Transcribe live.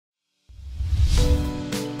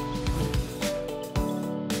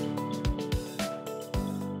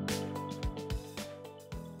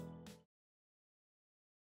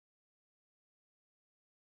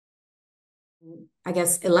I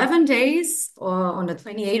guess, 11 days, on the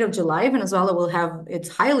 28th of July, Venezuela will have its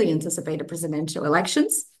highly anticipated presidential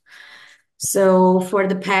elections. So for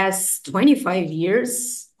the past 25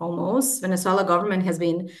 years, almost, Venezuela government has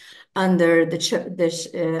been under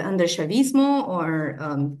under Chavismo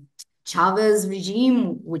or Chavez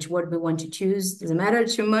regime, which word we want to choose doesn't matter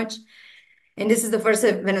too much. And this is the first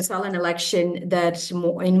Venezuelan election that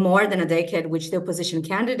in more than a decade, which the opposition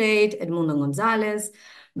candidate, Edmundo Gonzalez,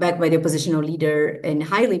 backed by the oppositional leader and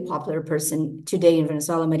highly popular person today in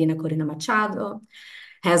Venezuela, Marina Corina Machado,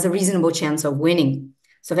 has a reasonable chance of winning.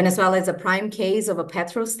 So Venezuela is a prime case of a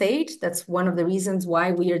petrostate. That's one of the reasons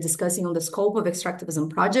why we are discussing on the scope of extractivism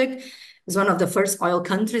project. It's one of the first oil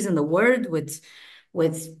countries in the world with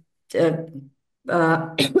uh,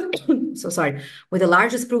 uh, so sorry, with the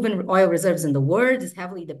largest proven oil reserves in the world, is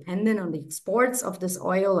heavily dependent on the exports of this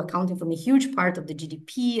oil, accounting for a huge part of the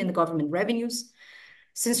GDP and the government revenues.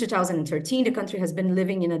 Since 2013, the country has been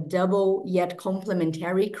living in a double yet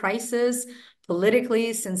complementary crisis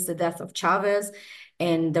politically since the death of Chavez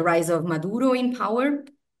and the rise of Maduro in power,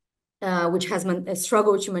 which has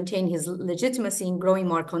struggled to maintain his legitimacy in growing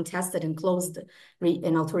more contested and closed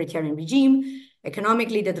an authoritarian regime.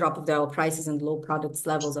 Economically, the drop of the oil prices and low products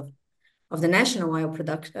levels of the national oil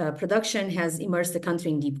production has immersed the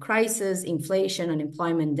country in deep crisis, inflation,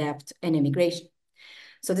 unemployment, debt, and immigration.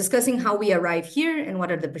 So discussing how we arrive here and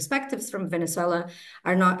what are the perspectives from Venezuela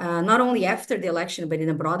are not only after the election, but in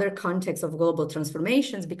a broader context of global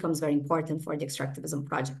transformations becomes very important for the extractivism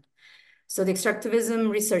project. So the Extractivism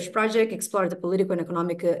Research Project explored the political and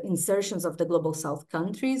economic insertions of the Global South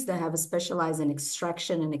countries that have specialized in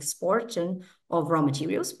extraction and exportation of raw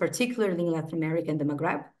materials, particularly in Latin America and the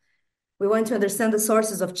Maghreb. We want to understand the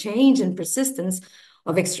sources of change and persistence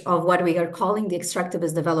of what we are calling the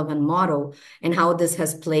extractivist development model and how this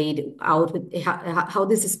has played out with how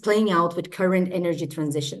this is playing out with current energy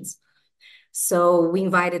transitions. So we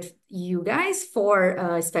invited you guys,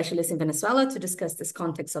 four specialists in Venezuela, to discuss this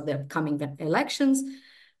context of the upcoming elections.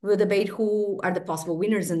 We'll debate who are the possible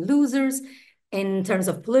winners and losers in terms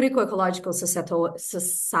of political, ecological, societal,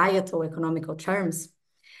 economical terms.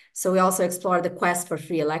 So we also explore the quest for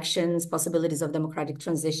free elections, possibilities of democratic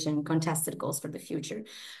transition, contested goals for the future.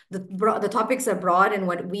 The topics are broad, and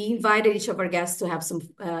what we invited each of our guests to have some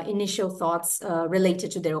initial thoughts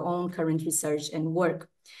related to their own current research and work.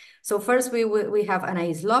 So first we have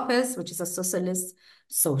Anais López, which is a sociologist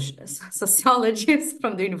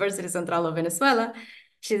from the University Central of Venezuela.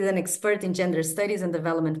 She's an expert in gender studies and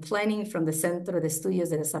development planning from the Centro de Estudios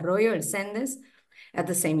de Desarrollo, el CENDES, at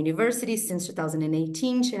the same university. Since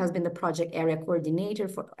 2018, she has been the project area coordinator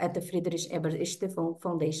at the Friedrich Ebert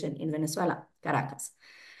Foundation in Venezuela, Caracas.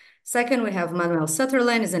 Second, we have Manuel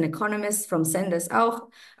Sutherland, is an economist from CENDES,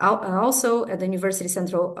 also at the University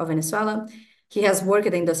Central of Venezuela. He has worked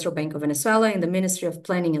at the Industrial Bank of Venezuela in the Ministry of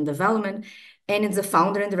Planning and Development, and is the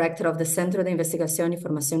founder and director of the Centro de Investigación y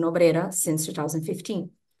Formación Obrera since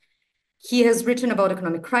 2015. He has written about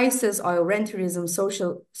economic crisis, oil rentierism,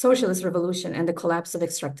 socialist revolution, and the collapse of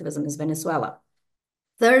extractivism in Venezuela.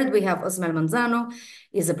 Third, we have Osmel Manzano,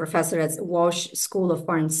 is a professor at Walsh School of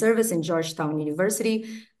Foreign Service in Georgetown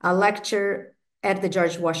University, a lecturer at the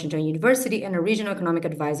George Washington University, and a regional economic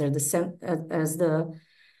advisor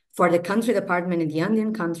for the country department in the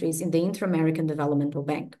Andean countries in the Inter-American Developmental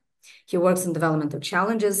Bank. He works on developmental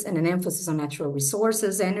challenges and an emphasis on natural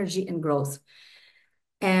resources, energy, and growth.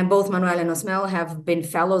 And both Manuel and Osmel have been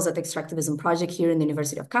fellows at the Extractivism Project here in the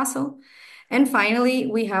University of Kassel. And finally,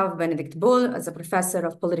 we have Benedicte Bull as a professor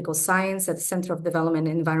of political science at the Center of Development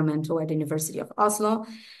and Environmental at the University of Oslo.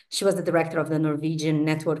 She was the director of the Norwegian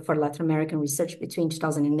Network for Latin American Research between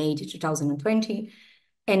 2008 to 2020,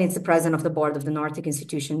 and it's the president of the board of the Nordic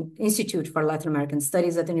Institute for Latin American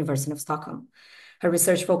Studies at the University of Stockholm. Her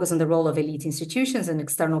research focuses on the role of elite institutions and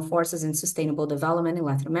external forces in sustainable development in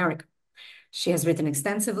Latin America. She has written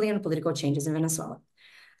extensively on political changes in Venezuela.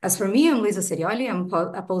 As for me, I'm Luisa Serioli. I'm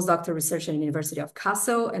a postdoctoral researcher at the University of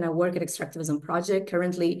Kassel, and I work at Extractivism Project.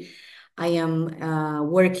 Currently, I am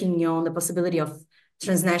working on the possibility of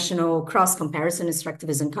transnational cross-comparison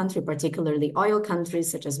extractivism country, particularly oil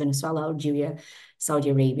countries such as Venezuela, Algeria, Saudi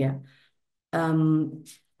Arabia.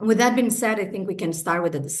 With that being said, I think we can start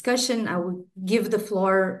with the discussion. I will give the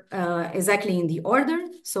floor exactly in the order.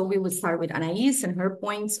 So we will start with Anais and her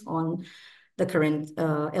points on the current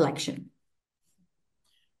election.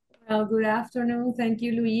 Well, good afternoon. Thank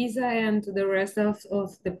you, Luisa, and to the rest of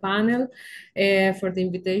the panel for the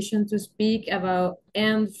invitation to speak about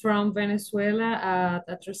and from Venezuela at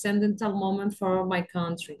a transcendental moment for my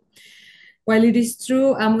country. While it is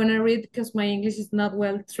true, I'm going to read because my English is not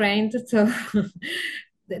well trained, so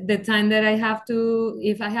the time that I have to,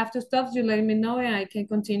 if I have to stop, you let me know and I can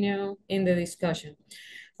continue in the discussion.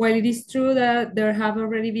 While it is true that there have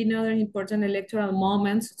already been other important electoral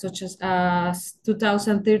moments, such as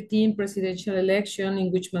 2013 presidential election,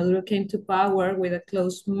 in which Maduro came to power with a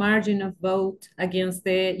close margin of vote against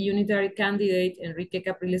the unitary candidate Enrique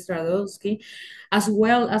Capriles Radonsky, as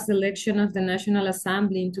well as the election of the National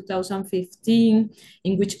Assembly in 2015,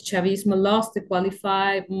 in which Chavismo lost the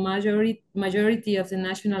qualified majority of the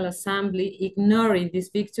National Assembly, ignoring this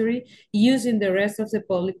victory, using the rest of the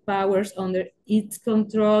public powers under its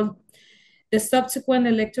control. The subsequent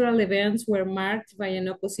electoral events were marked by an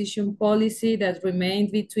opposition policy that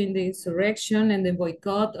remained between the insurrection and the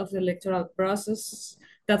boycott of the electoral process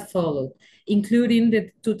that followed, including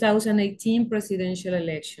the 2018 presidential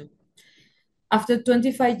election. After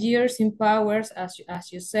 25 years in power,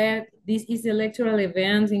 as you said, this is the electoral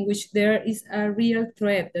event in which there is a real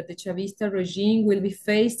threat that the Chavista regime will be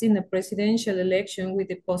faced in the presidential election with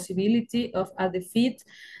the possibility of a defeat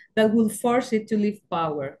that will force it to leave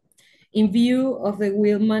power. In view of the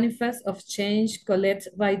will manifest of change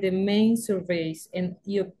collected by the main surveys and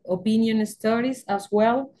opinion studies, as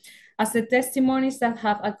well as the testimonies that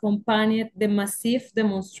have accompanied the massive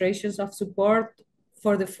demonstrations of support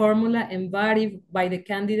for the formula embodied by the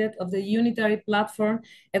candidate of the unitary platform,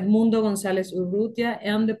 Edmundo González Urrutia,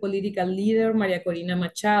 and the political leader, Maria Corina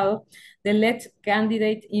Machado, the elect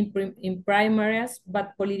candidate in primaries,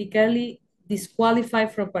 but politically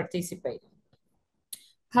disqualified from participating.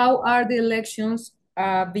 How are the elections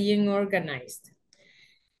being organized?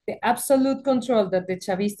 The absolute control that the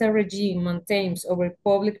Chavista regime maintains over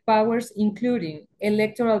public powers, including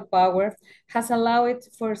electoral power, has allowed it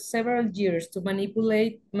for several years to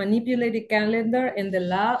manipulate the calendar and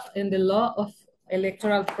the law of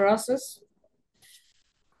electoral process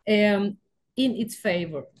in its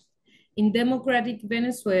favor. In democratic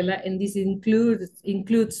Venezuela, and this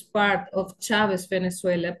includes part of Chavez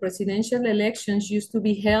Venezuela, presidential elections used to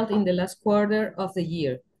be held in the last quarter of the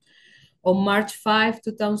year. On March 5,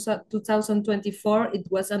 2024, it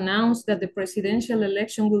was announced that the presidential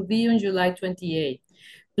election will be on July 28,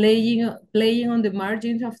 playing on the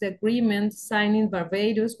margins of the agreement signed in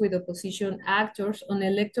Barbados with opposition actors on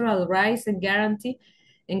electoral rights and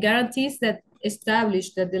guarantees that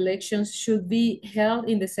established that the elections should be held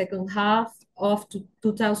in the second half of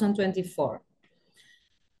 2024.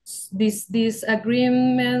 This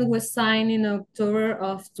agreement was signed in October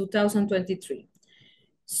of 2023.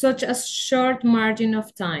 Such a short margin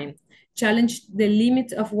of time challenged the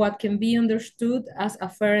limit of what can be understood as a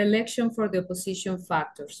fair election for the opposition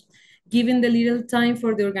factors. Given the little time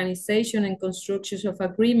for the organization and construction of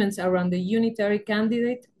agreements around the unitary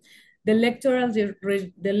candidate, the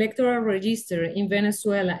electoral register in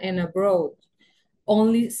Venezuela and abroad,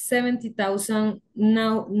 only 70,000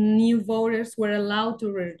 now new voters were allowed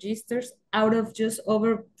to register out of just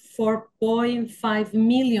over 4.5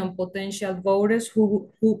 million potential voters who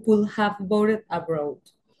could have voted abroad.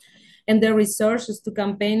 And the resources to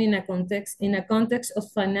campaign in a context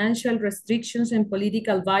of financial restrictions and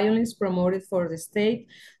political violence promoted for the state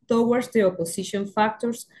towards the opposition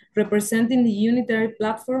factors representing the unitary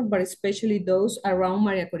platform, but especially those around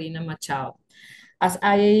Maria Corina Machado. As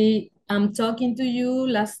I am talking to you,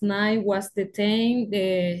 last night was detained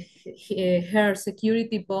her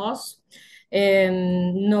security boss,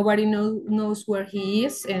 and nobody knows where he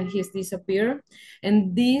is, and he's disappeared.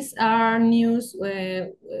 And these are news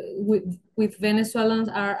with Venezuelans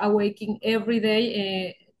are awaking every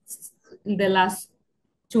day in the last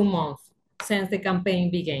 2 months since the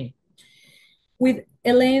campaign began. With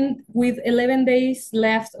 11 days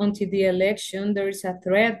left until the election, there is a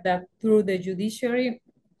threat that through the judiciary,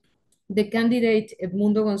 the candidate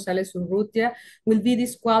Edmundo González Urrutia will be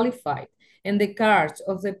disqualified, and the cards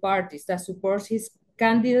of the parties that support his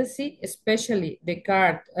candidacy, especially the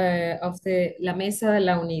card of the La Mesa de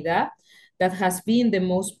la Unidad, that has been the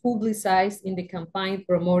most publicized in the campaign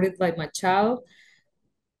promoted by Machado.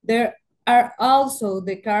 There are also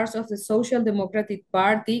the cards of the Social Democratic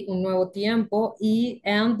Party, Un Nuevo Tiempo,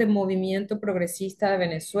 and the Movimiento Progresista de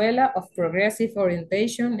Venezuela of progressive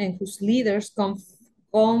orientation, and whose leaders come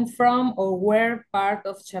from or were part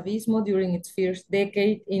of Chavismo during its first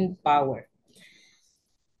decade in power.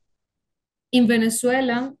 In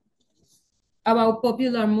Venezuela, about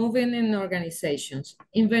popular movement and organizations.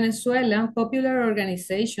 In Venezuela, popular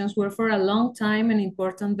organizations were for a long time an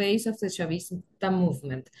important base of the Chavista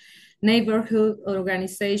movement. Neighborhood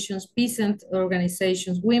organizations, peasant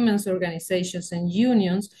organizations, women's organizations, and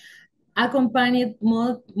unions accompanied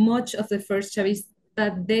much of the first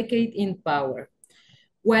Chavista decade in power,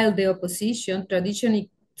 while the opposition,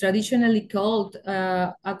 traditionally called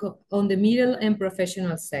on the middle and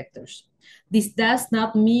professional sectors. This does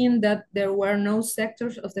not mean that there were no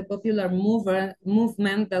sectors of the popular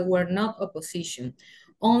movement that were not opposition,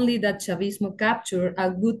 only that Chavismo captured a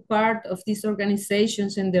good part of these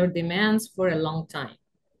organizations and their demands for a long time.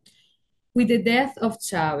 With the death of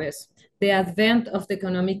Chavez, the advent of the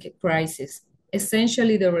economic crisis,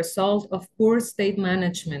 essentially the result of poor state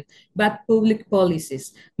management, bad public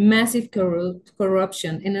policies, massive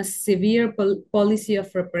corruption, and a severe policy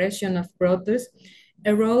of repression of protest,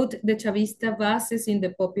 erode the Chavista bases in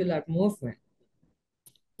the popular movement.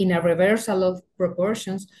 In a reversal of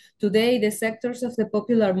proportions, today the sectors of the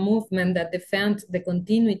popular movement that defend the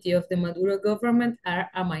continuity of the Maduro government are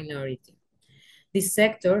a minority. This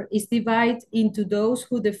sector is divided into those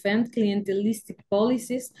who defend clientelistic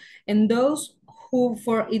policies and those who,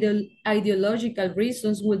 for ideological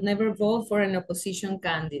reasons, will never vote for an opposition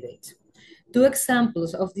candidate. Two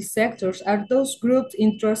examples of these sectors are those grouped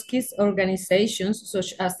in Trotskyist organizations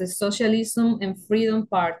such as the Socialism and Freedom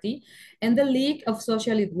Party and the League of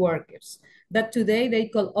Socialist Workers, that today they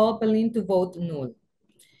call openly to vote null.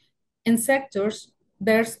 And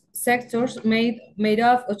there's sectors made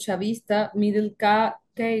up of Chavista middle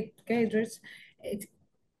cadres,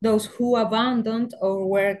 those who abandoned or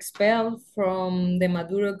were expelled from the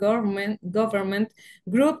Maduro government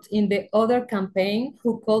grouped in the other campaign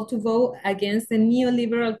who called to vote against the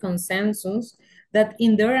neoliberal consensus that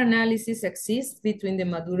in their analysis exists between the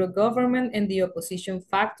Maduro government and the opposition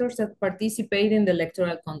factors that participate in the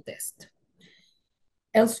electoral contest.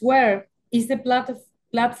 Elsewhere is the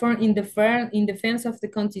platform in defense of the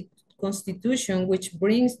Constitution, which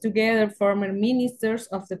brings together former ministers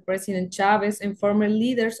of the President Chavez and former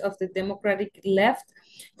leaders of the democratic left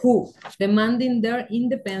who, demanding their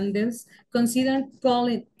independence, consider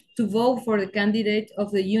calling to vote for the candidate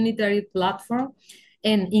of the unitary platform,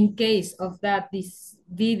 and in case of that, this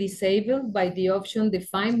be disabled by the option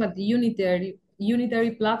defined by the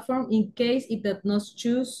unitary platform in case it does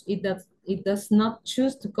not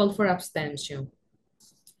choose to call for abstention.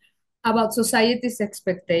 About society's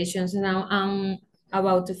expectations, now I'm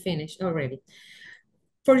about to finish already.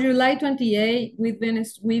 For July 28,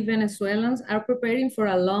 we Venezuelans are preparing for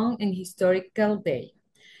a long and historical day.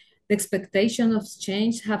 The expectations of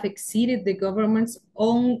change have exceeded the government's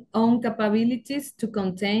own capabilities to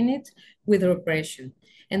contain it with repression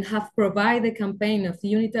and have provided the campaign of the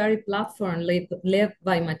unitary platform led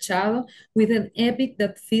by Machado with an epic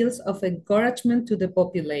that fills of encouragement to the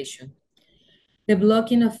population. The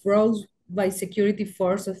blocking of roads by security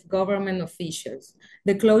force of government officials,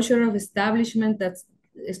 the closure of establishments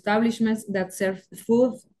that serve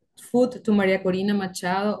food to Maria Corina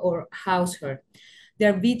Machado or house her, the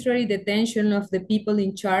arbitrary detention of the people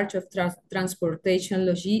in charge of transportation,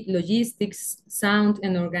 logistics, sound,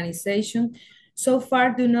 and organization, so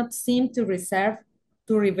far do not seem to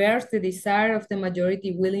reverse the desire of the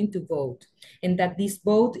majority willing to vote, and that this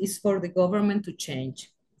vote is for the government to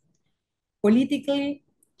change. Politically,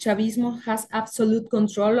 Chavismo has absolute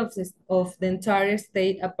control of the entire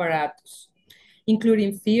state apparatus,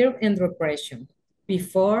 including fear and repression,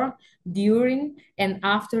 before, during, and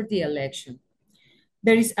after the election.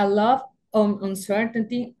 There is a lot of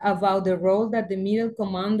uncertainty about the role that the middle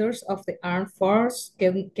commanders of the armed force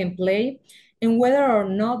can play and whether or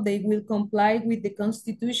not they will comply with the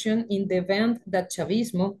constitution in the event that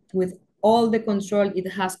Chavismo, with all the control it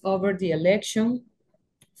has over the election,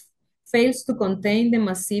 fails to contain the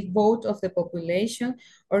massive vote of the population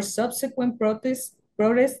or subsequent protest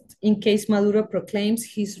in case Maduro proclaims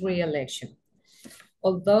his re-election.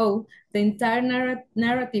 Although the entire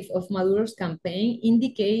narrative of Maduro's campaign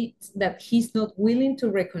indicates that he's not willing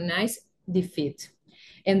to recognize defeat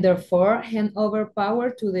and therefore hand over power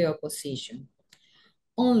to the opposition.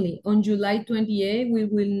 Only on July 28, we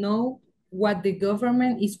will know what the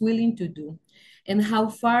government is willing to do and how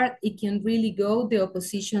far it can really go, the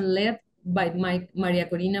opposition led by Maria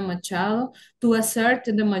Corina Machado, to assert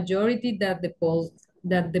the majority that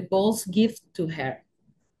the polls give to her,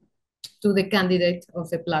 to the candidate of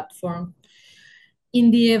the platform. In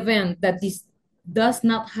the event that this does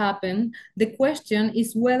not happen, the question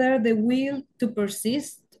is whether the will to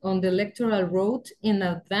persist on the electoral road in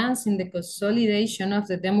advance in the consolidation of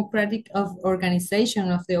the democratic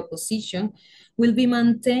organization of the opposition will be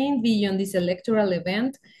maintained beyond this electoral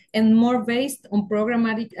event and more based on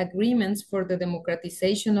programmatic agreements for the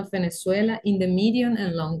democratization of Venezuela in the medium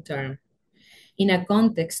and long term. In a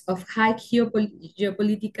context of high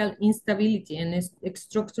geopolitical instability and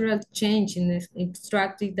structural change in the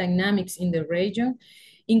extractive dynamics in the region,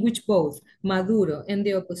 in which both Maduro and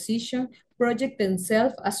the opposition project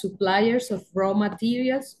themselves as suppliers of raw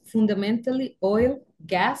materials, fundamentally oil,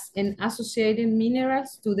 gas, and associated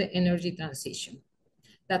minerals to the energy transition.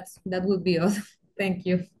 That would be all. Thank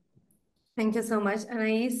you. Thank you so much,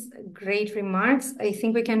 Anais. Great remarks. I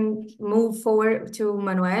think we can move forward to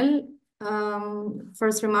Manuel.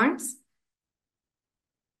 First remarks.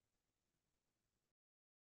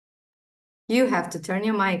 You have to turn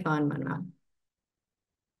your mic on, Manuel.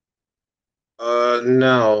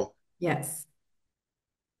 Now, Yes.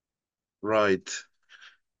 right.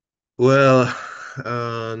 Well,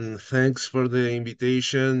 thanks for the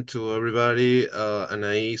invitation to everybody.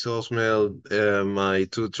 Anais, Osmel, my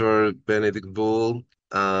tutor, Benedicte Bull,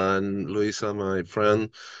 and Luisa, my friend,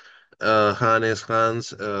 Hans,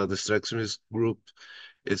 the Extractivism group.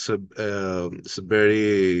 It's a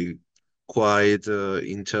very quiet,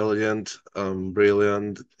 intelligent,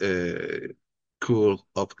 brilliant, cool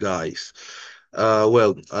of guys.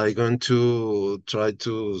 Well, I'm going to try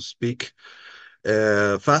to speak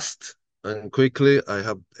fast and quickly. I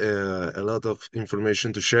have a lot of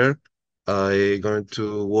information to share. I'm going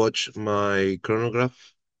to watch my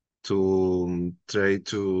chronograph to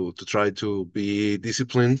try to be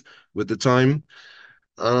disciplined with the time.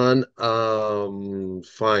 And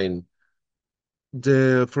fine.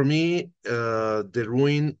 For me, the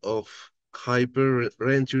ruin of hyper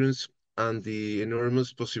renters and the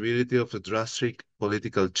enormous possibility of a drastic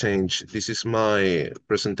political change. This is my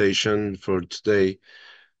presentation for today.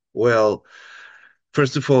 Well,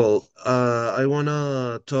 first of all, I want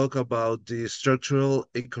to talk about the structural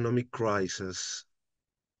economic crisis.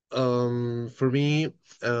 For me,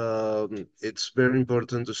 it's very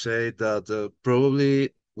important to say that probably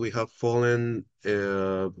we have fallen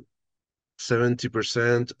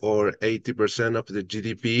 70% or 80% of the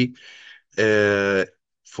GDP uh,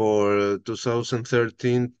 for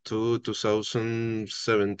 2013 to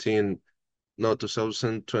 2017, no,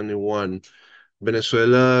 2021.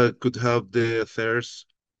 Venezuela could have the third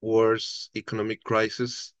worst economic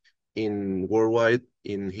crisis in worldwide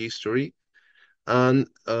in history. And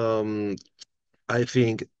I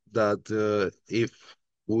think that if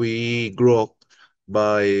we grow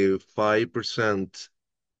by 5%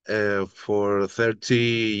 for 30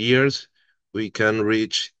 years, we can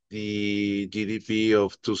reach the GDP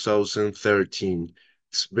of 2013.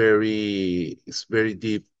 It's very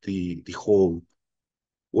deep, the hole.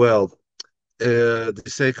 Well, the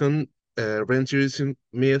second, rentierism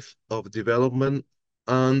myth of development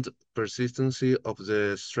and persistency of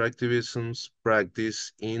the extractivism's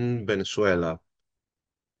practice in Venezuela.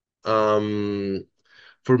 Um,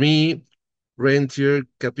 for me, rentier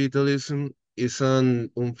capitalism is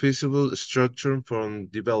an unfeasible structure for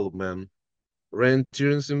development.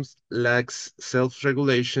 Rentierism lacks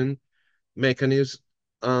self-regulation mechanisms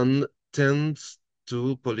and tends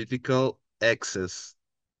to political excess.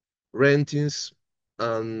 Rentings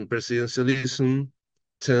and presidentialism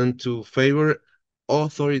tend to favor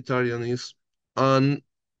authoritarianism and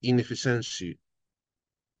inefficiency.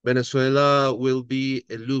 Venezuela will be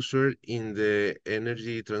a loser in the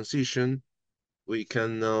energy transition. We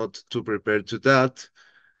cannot to prepare to that.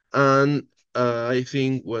 And I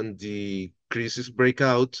think when the crisis break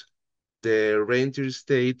out, the rentier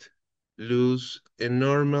state lose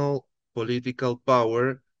enormous political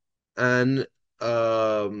power and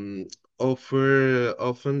um,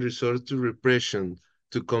 often resort to repression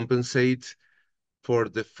to compensate for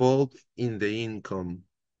the fall in the income.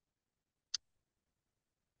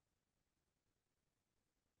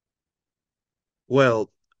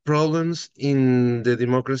 Well, problems in the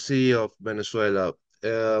democracy of Venezuela.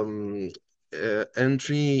 Um,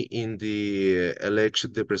 Entry in the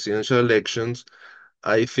presidential elections,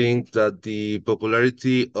 I think that the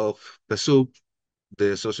popularity of PSUV,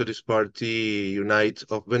 the Socialist Party Unite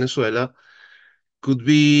of Venezuela, could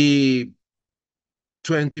be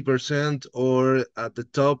 20% or at the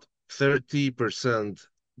top 30%.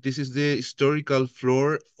 This is the historical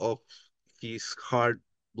floor of his hard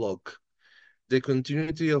block. The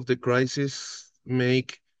continuity of the crisis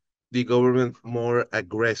make the government more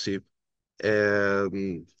aggressive.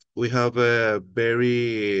 We have a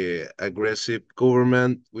very aggressive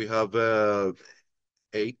government. We have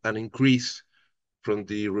an increase from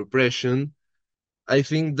the repression. I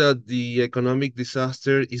think that the economic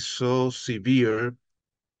disaster is so severe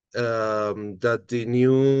that the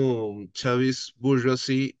new Chavez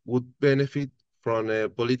bourgeoisie would benefit from a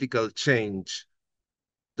political change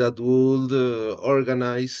that would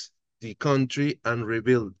organize the country and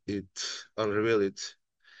rebuild it.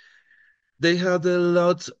 They had a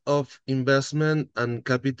lot of investment and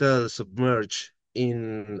capital submerged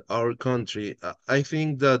in our country. I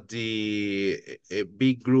think that a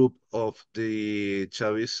big group of the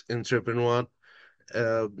Chavez entrepreneur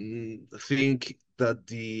think that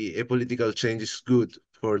the a political change is good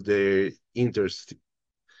for their interest.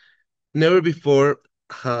 Never before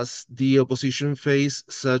has the opposition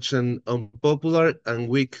faced such an unpopular and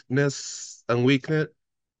weakness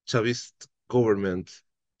Chavist government,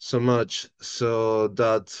 so much so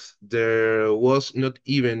that there was not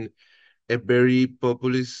even a very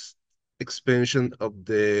populist expansion of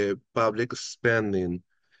the public spending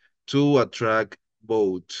to attract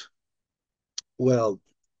vote. Well,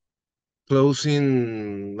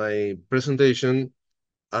 closing my presentation,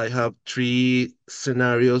 I have three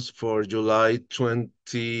scenarios for July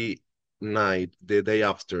 29th, the day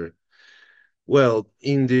after. Well,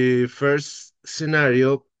 in the first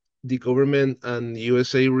scenario, the government and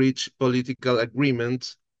USA reach political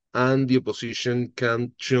agreement and the opposition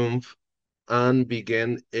can triumph and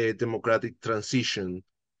begin a democratic transition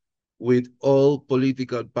with all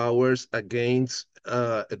political powers against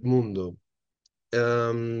Edmundo.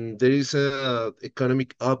 There is a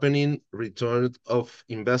economic opening, return of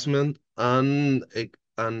investment, and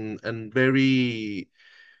very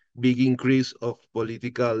big increase of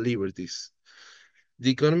political liberties. The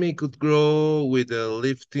economy could grow with the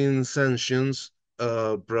lifting sanctions,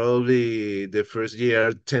 probably the first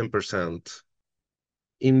year 10%.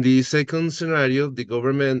 In the second scenario, the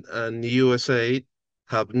government and USA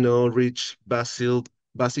have not reached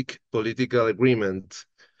basic political agreement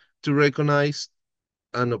to recognize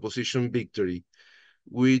an opposition victory,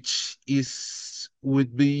 which is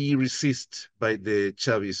would be resisted by the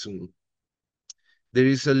Chavism. There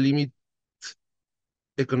is a limit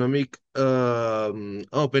economic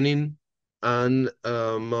opening and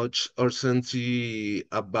much uncertainty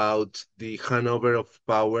about the handover of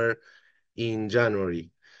power in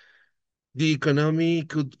January. The economy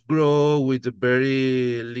could grow with a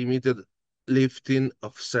very limited lifting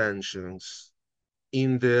of sanctions.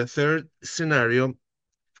 In the third scenario,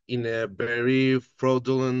 in a very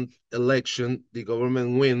fraudulent election, the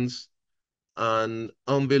government wins an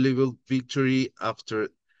unbelievable victory after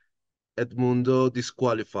Edmundo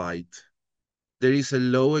disqualified. There is a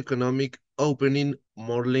low economic opening,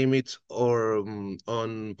 more limits on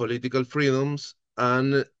political freedoms,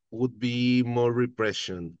 and would be more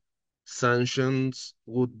repression. Sanctions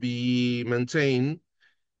would be maintained,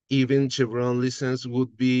 even Chevron license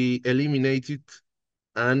would be eliminated,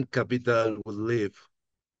 and capital would leave.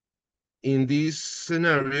 In this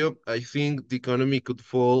scenario, I think the economy could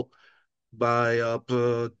fall by up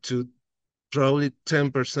to probably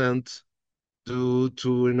 10% due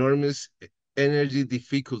to enormous energy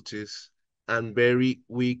difficulties and very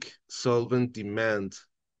weak solvent demand.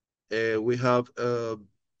 We have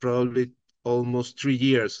probably almost 3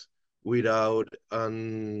 years without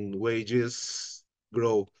wages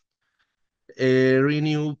grow. A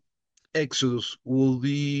renewed exodus will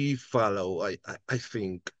be follow, I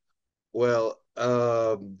think. Well,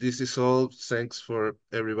 this is all. Thanks for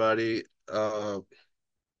everybody.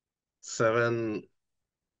 7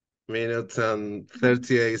 minutes and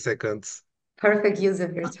 38 seconds. Perfect use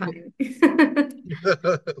of your time.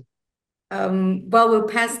 Well, we'll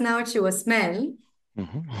pass now to Osmel.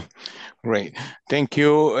 Great. Thank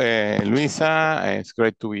you, Luisa. It's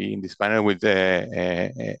great to be in this panel with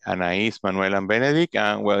Anais, Manuel, and Benedict.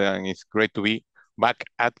 And it's great to be back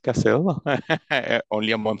at Casel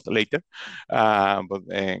only a month later, but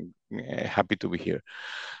happy to be here.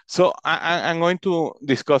 So I'm going to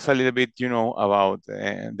discuss a little bit, about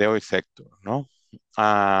the oil sector, no?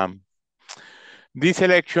 This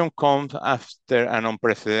election comes after an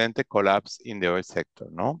unprecedented collapse in the oil sector,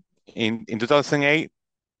 no? In 2008,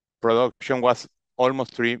 production was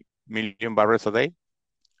almost 3 million barrels a day.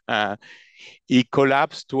 It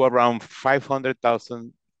collapsed to around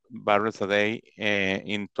 500,000 barrels a day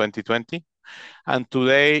in 2020. And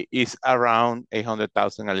today is around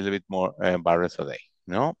 800,000, a little bit more barrels a day,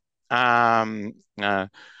 no?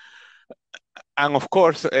 And of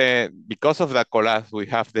course, because of that collapse, we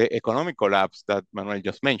have the economic collapse that Manuel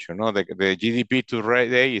just mentioned. No? The GDP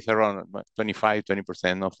today is around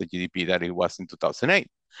 20% of the GDP that it was in 2008.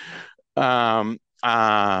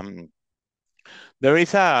 There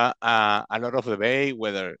is a lot of debate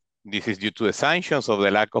whether this is due to the sanctions or the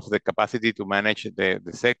lack of the capacity to manage the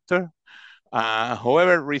sector.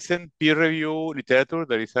 However, recent peer review literature,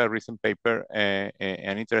 there is a recent paper,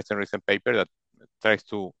 an interesting recent paper that tries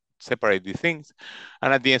to separate these things,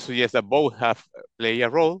 and at the end suggests that both have played a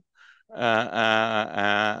role.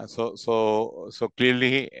 So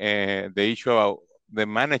clearly, the issue about the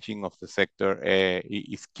managing of the sector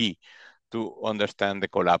is key to understand the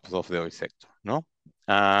collapse of the oil sector, no?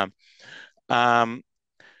 Um, um,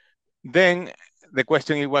 then the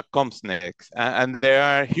question is what comes next, and there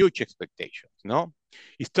are huge expectations, no?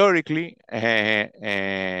 Historically, as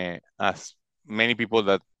many people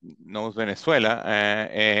that knows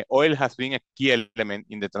Venezuela, oil has been a key element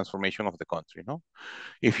in the transformation of the country, no?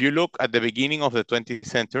 If you look at the beginning of the 20th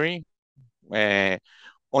century,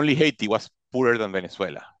 only Haiti was poorer than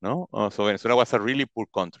Venezuela, no? So Venezuela was a really poor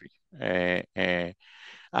country.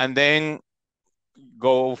 And then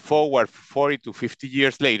go forward 40 to 50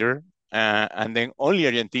 years later, and then only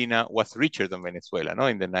Argentina was richer than Venezuela, no,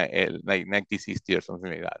 in the like 1960 or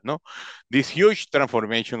something like that, no. This huge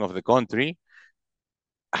transformation of the country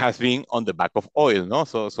has been on the back of oil, no.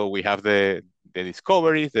 So we have the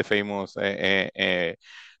discoveries, the famous Mene,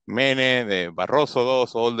 the Barroso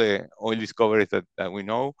dos, all the oil discoveries that we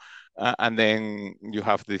know. And then you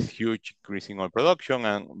have this huge increase in oil production,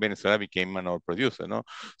 and Venezuela became an oil producer, no?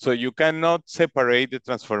 So you cannot separate the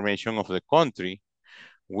transformation of the country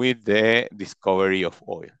with the discovery of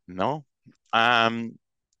oil, no? And,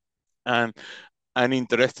 and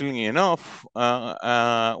interestingly enough,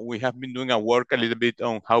 we have been doing a work a little bit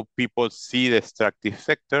on how people see the extractive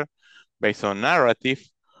sector based on narrative.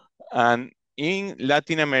 And in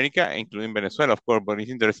Latin America, including Venezuela, of course, but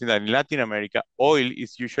it's interesting that in Latin America, oil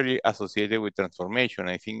is usually associated with transformation.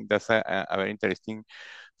 I think that's a very interesting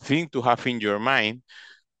thing to have in your mind,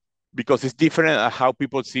 because it's different at how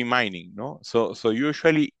people see mining, no? So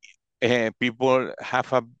usually people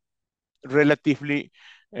have a relatively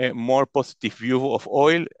more positive view of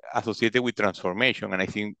oil associated with transformation. And I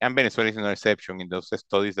think, and Venezuela is no exception in those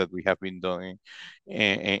studies that we have been doing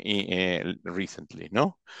recently,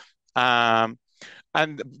 no? And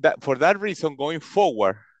for that reason, going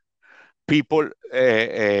forward, people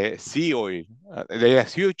see oil. There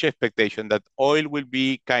is huge expectation that oil will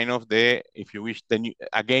be kind of the, if you wish,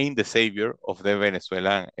 again, the savior of the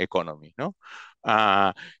Venezuelan economy, no?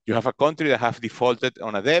 You have a country that has defaulted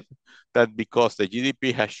on a debt that, because the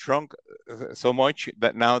GDP has shrunk so much,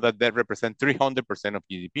 that now that debt represents 300% of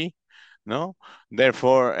GDP, no?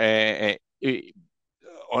 Therefore,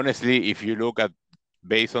 honestly, if you look at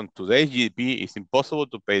based on today's GDP, it's impossible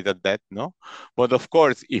to pay that debt, no? But of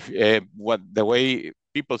course, if what the way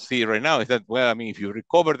people see right now is that, well, I mean, if you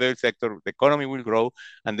recover the oil sector, the economy will grow,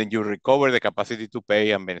 and then you recover the capacity to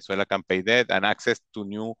pay, and Venezuela can pay debt and access to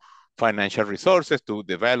new financial resources to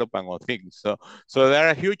develop and all things. So there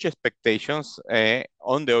are huge expectations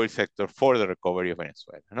on the oil sector for the recovery of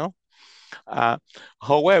Venezuela, no?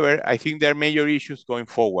 However, I think there are major issues going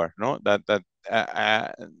forward, no? And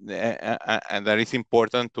that is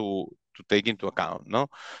important to take into account, no?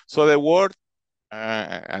 So the world,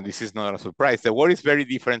 and this is not a surprise, the world is very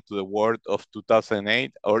different to the world of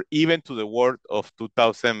 2008, or even to the world of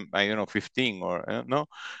 2015, or no.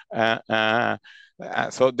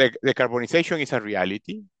 So the decarbonization is a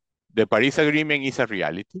reality. The Paris Agreement is a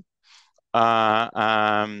reality.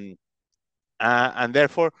 And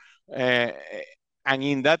therefore, and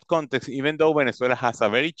in that context, even though Venezuela has a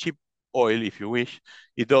very cheap oil, if you wish,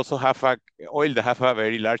 it also have oil that have a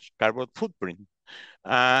very large carbon footprint.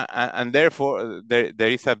 And therefore, there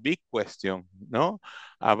is a big question, no,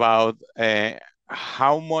 about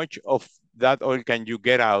how much of that oil can you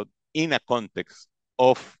get out in a context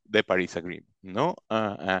of the Paris Agreement, no?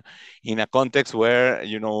 In a context where,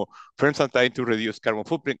 you know, firms are trying to reduce carbon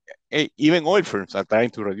footprint. Even oil firms are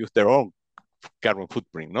trying to reduce their own carbon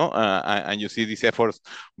footprint, no? And you see these efforts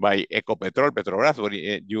by Ecopetrol, Petrobras, or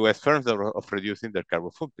U.S. firms of reducing their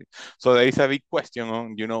carbon footprint. So there is a big question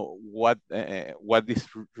on, you know, what is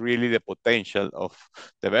really the potential of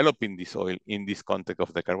developing this oil in this context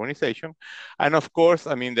of decarbonization. And of course,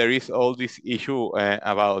 I mean, there is all this issue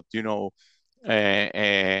about, you know,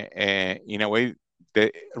 in a way,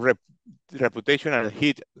 the reputational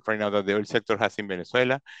hit right now that the oil sector has in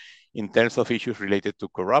Venezuela in terms of issues related to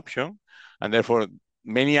corruption. And therefore,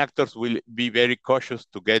 many actors will be very cautious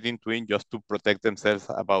to get into it just to protect themselves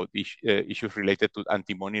about issues related to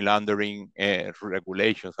anti-money laundering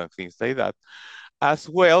regulations and things like that. As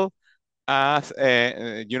well as,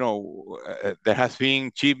 you know, there has been,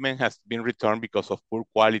 achievement has been returned because of poor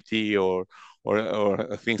quality or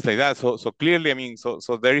things like that. So clearly, I mean, so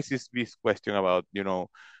there is this question about, you know,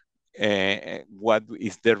 what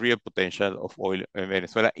is the real potential of oil in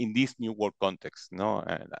Venezuela in this new world context, no?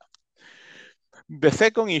 The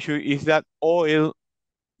second issue is that oil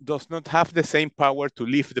does not have the same power to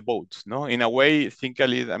lift the boats, no? In a way, think a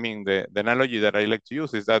little, I mean, the analogy that I like to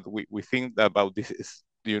use is that we think about this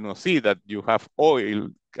see that you have oil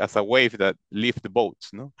as a wave that lift the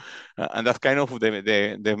boats, no? And that's kind of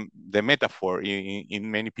the metaphor in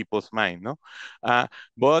many people's mind, no?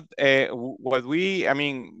 But there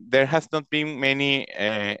has not been many,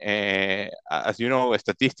 as you know,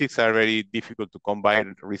 statistics are very difficult to come by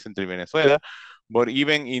recently in Venezuela, but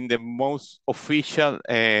even in the most official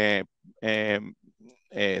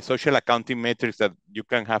social accounting metrics that you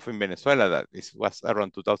can have in Venezuela, that was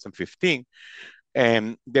around 2015,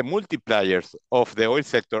 the multipliers of the oil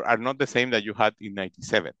sector are not the same that you had in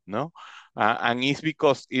 97, no? And it's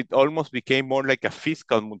because it almost became more like a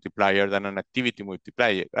fiscal multiplier than an activity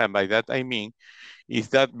multiplier. And by that I mean is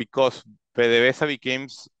that because PDVSA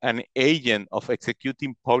becomes an agent of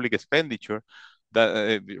executing public expenditure,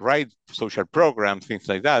 that right, social programs, things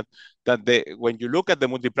like that, when you look at the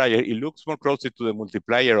multiplier, it looks more closely to the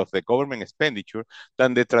multiplier of the government expenditure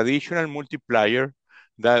than the traditional multiplier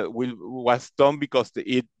that was done because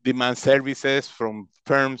it demands services from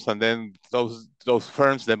firms, and then those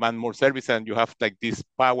firms demand more services, and you have like this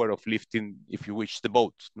power of lifting, if you wish, the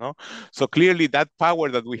boats, no? So clearly that power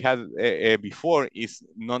that we had before is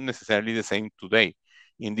not necessarily the same today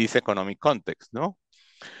in this economic context, no?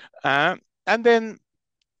 And then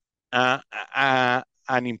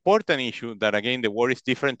an important issue that, again, the world is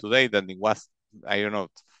different today than it was, I don't know,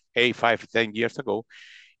 8, 5, 10 years ago,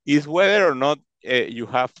 is whether or not you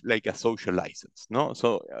have like a social license, no?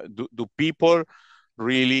 So do people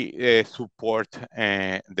really support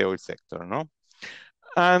the oil sector, no?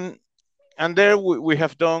 And there we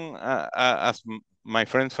have done, as my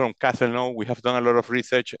friends from Castle know, we have done a lot of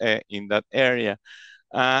research in that area.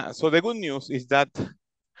 So the good news is that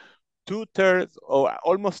 2/3 or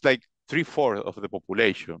almost like 3/4 of the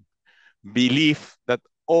population believe that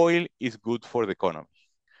oil is good for the economy.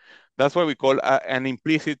 That's what we call an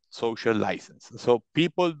implicit social license. So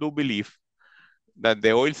people do believe that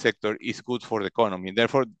the oil sector is good for the economy.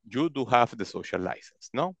 Therefore, you do have the social license,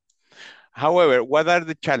 no? However, what are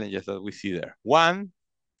the challenges that we see there? One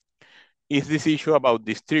is this issue about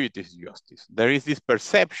distributive justice. There is this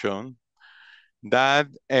perception that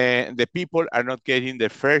the people are not getting their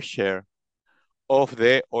fair share of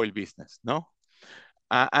the oil business, no?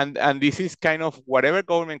 And this is kind of whatever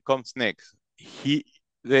government comes next, he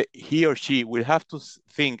or she will have to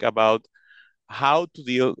think about how to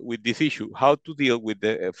deal with this issue, how to deal with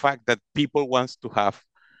the fact that people wants to have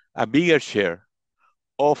a bigger share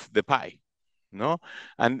of the pie, no?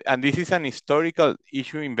 And this is an historical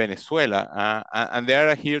issue in Venezuela, and there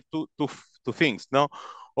are here two things, no?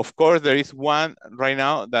 Of course, there is one right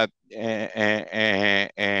now that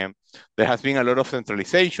there has been a lot of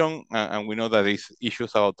centralization, and we know that there is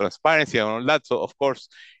issues about transparency and all that. So, of course,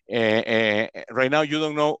 right now you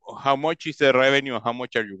don't know how much is the revenue and how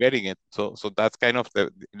much are you getting it. So that's kind of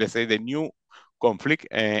let's say, the new conflict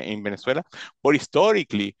in Venezuela. But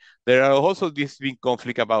historically, there are also this big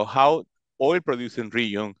conflict about how oil-producing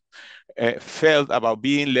region felt about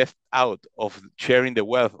being left out of sharing the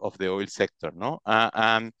wealth of the oil sector, no?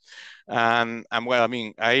 And well, I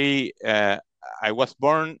mean, I was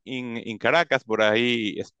born in Caracas, but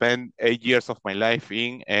I spent 8 years of my life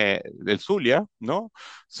in El Zulia, no?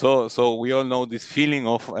 So we all know this feeling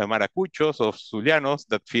of maracuchos, of Zulianos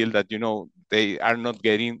that feel that, they are not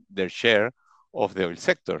getting their share of the oil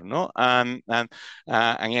sector, no? And there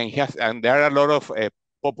are a lot of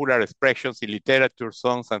popular expressions in literature,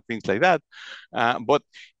 songs, and things like that. But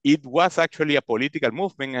it was actually a political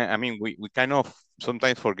movement. I mean, we kind of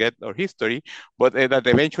sometimes forget our history, but that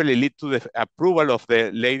eventually led to the approval of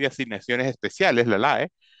the Ley de Asignaciones Especiales, la LAE,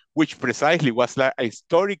 which precisely was a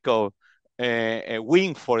historical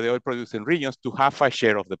win for the oil-producing regions to have a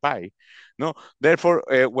share of the pie. No, therefore,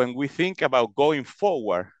 when we think about going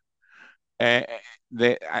forward,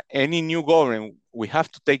 any new government, we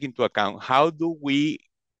have to take into account how do we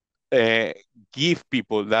give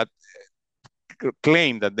people that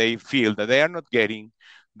claim that they feel that they are not getting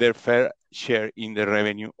their fair share in the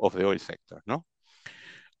revenue of the oil sector, no?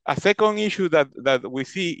 A second issue that we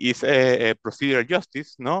see is procedural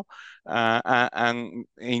justice, no? And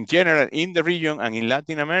in general, in the region and in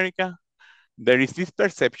Latin America, there is this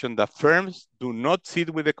perception that firms do not sit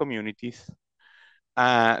with the communities,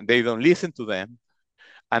 they don't listen to them,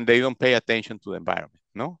 and they don't pay attention to the environment,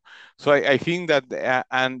 no? So I think that, the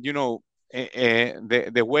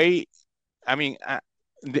way, I mean,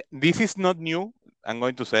 this is not new, I'm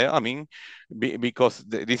going to say, I mean, because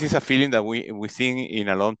this is a feeling that we've seen in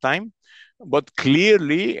a long time, but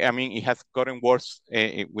clearly, I mean, it has gotten worse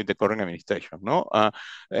with the current administration, no?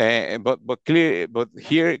 But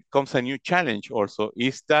here comes a new challenge also,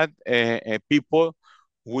 is that people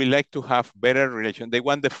we like to have better relation. They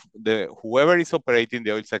want the whoever is operating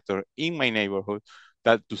the oil sector in my neighborhood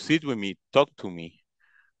that to sit with me, talk to me,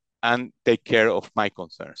 and take care of my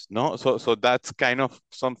concerns. No, so that's kind of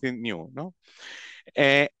something new. No,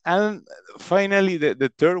 and finally,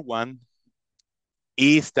 the third one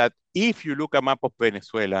is that if you look a map of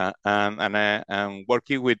Venezuela and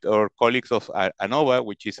working with our colleagues of ANOVA,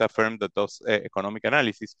 which is a firm that does economic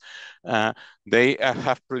analysis, they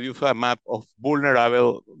have produced a map of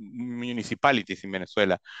vulnerable municipalities in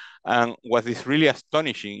Venezuela. And what is really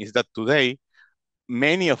astonishing is that today,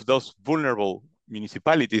 many of those vulnerable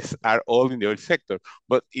municipalities are all in the oil sector,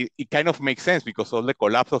 but it kind of makes sense because all the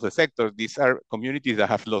collapse of the sector, these are communities that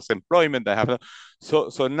have lost employment, that have, so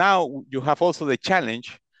now you have also the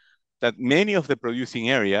challenge that many of the producing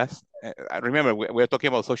areas, remember we're talking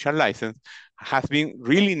about social license, has been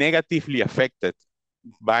really negatively affected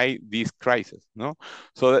by this crisis, no?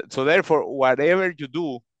 So therefore, whatever you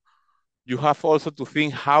do, you have also to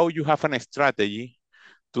think how you have a strategy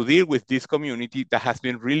to deal with this community that has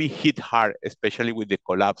been really hit hard, especially with the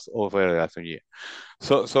collapse over the last year.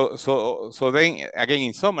 So then again,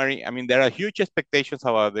 in summary, I mean, there are huge expectations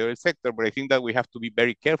about the oil sector, but I think that we have to be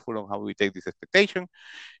very careful on how we take this expectation,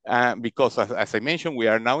 because as I mentioned, we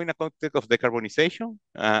are now in a context of decarbonization,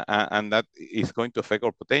 and that is going to affect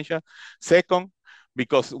our potential. Second,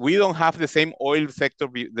 because we don't have the same oil sector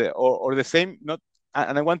or the same, not,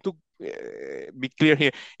 and I want to be clear here,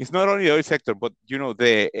 it's not only the oil sector, but you know,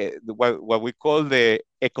 what we call the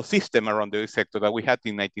ecosystem around the oil sector that we had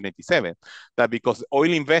in 1997, that because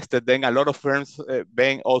oil invested, then a lot of firms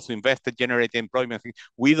then also invested, generated employment.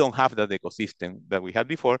 We don't have that ecosystem that we had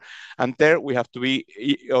before. And there we have to be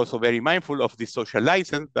also very mindful of the social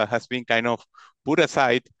license that has been kind of put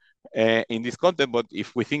aside in this context. But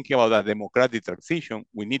if we're thinking about a democratic transition,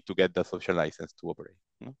 we need to get the social license to operate.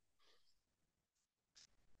 No?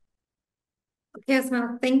 Okay,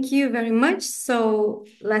 Osmel, thank you very much. So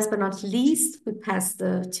last but not least, we pass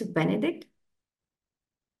to Benedicte.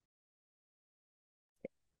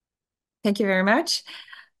 Thank you very much.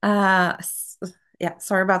 Yeah,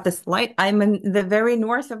 sorry about this light. I'm in the very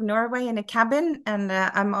north of Norway in a cabin, and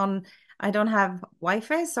I don't have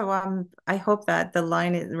Wi-Fi, so I hope that the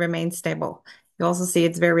line remains stable. You also see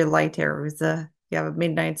it's very light here. You have a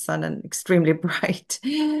midnight sun and extremely bright.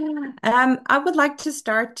 I would like to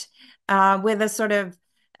start with a sort of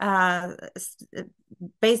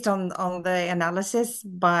based on the analysis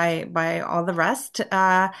by all the rest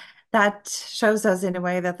that shows us in a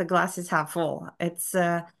way that the glass is half full. It's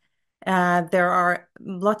there are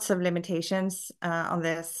lots of limitations on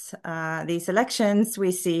these elections.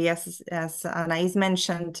 We see, as Anais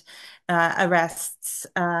mentioned, arrests,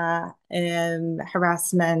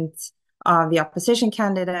 harassment of the opposition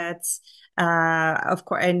candidates, of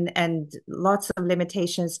course, and lots of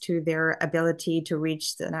limitations to their ability to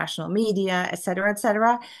reach the national media, et cetera, et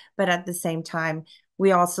cetera. But at the same time,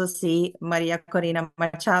 we also see Maria Corina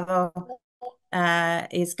Machado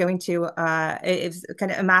is going to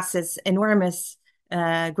kind of amasses enormous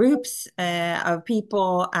groups of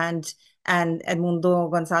people, and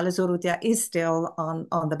Edmundo González Urrutia is still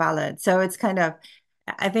on the ballot. So it's kind of,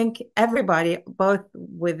 I think everybody, both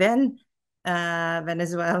within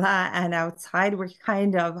Venezuela and outside, we're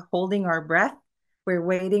kind of holding our breath. We're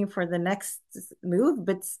waiting for the next move,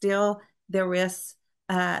 but still there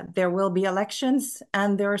will be elections,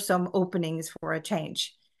 and there are some openings for a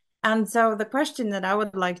change. And so the question that I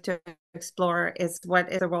would like to explore is,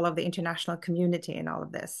 what is the role of the international community in all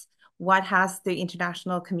of this? What has the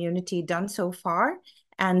international community done so far?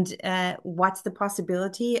 And what's the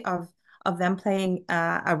possibility of them playing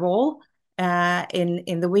a role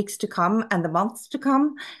in the weeks to come and the months to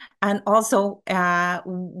come? And also,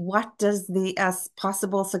 what does the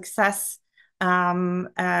possible success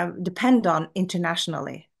depend on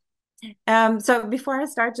internationally? So before I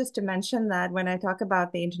start, just to mention that when I talk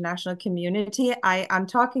about the international community, I'm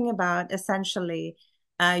talking about essentially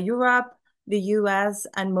Europe, the US,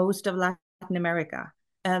 and most of Latin America.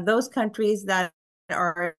 Those countries that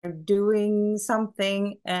are doing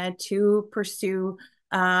something to pursue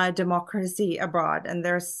democracy abroad. And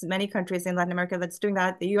there's many countries in Latin America that's doing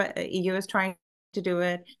that. The EU is trying to do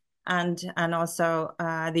it. And also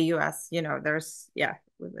the US, you know, there's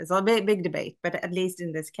a big debate, but at least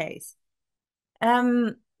in this case.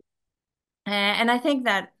 And I think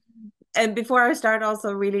that, and before I start,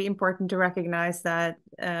 also really important to recognize that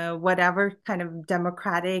whatever kind of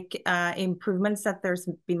democratic improvements that there's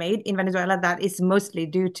been made in Venezuela, that is mostly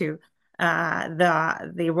due to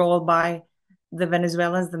the role by the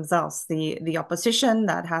Venezuelans themselves, the opposition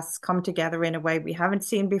that has come together in a way we haven't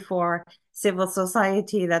seen before, civil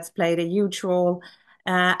society that's played a huge role,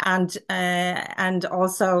 and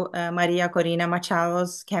also Maria Corina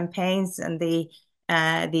Machado's campaigns and the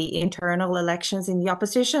internal elections in the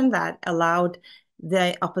opposition that allowed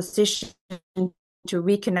the opposition to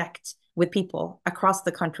reconnect with people across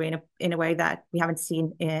the country in a way that we haven't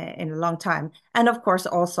seen in a long time. And of course,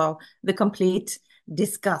 also the complete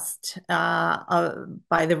disgust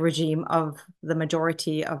by the regime of the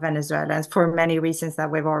majority of Venezuelans for many reasons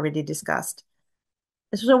that we've already discussed.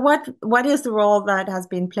 So what is the role that has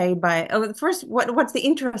been played by, first, what's the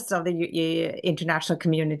interest of the international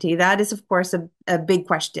community? That is, of course, a big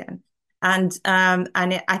question. And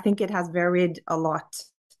I think it has varied a lot.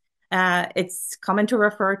 It's common to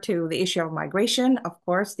refer to the issue of migration. Of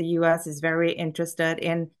course, the US is very interested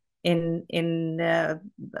in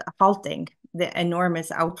halting the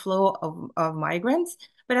enormous outflow of migrants.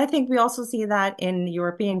 But I think we also see that in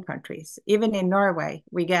European countries. Even in Norway,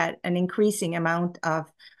 we get an increasing amount of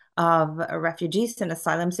refugees and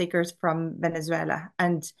asylum seekers from Venezuela.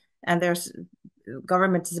 And there's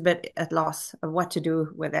government is a bit at loss of what to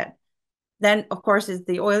do with it. Then, of course, is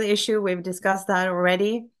the oil issue. We've discussed that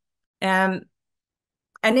already. And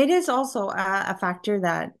it is also a factor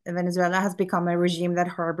that Venezuela has become a regime that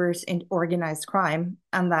harbors in organized crime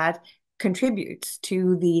and that contributes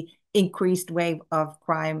to the increased wave of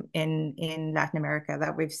crime in Latin America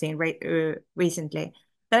that we've seen recently.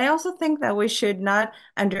 But I also think that we should not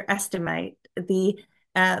underestimate the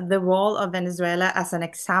role of Venezuela as an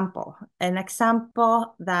example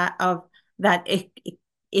that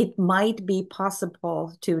it might be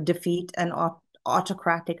possible to defeat an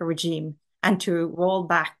autocratic regime and to roll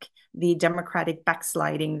back the democratic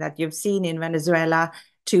backsliding that you've seen in Venezuela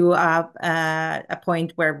to a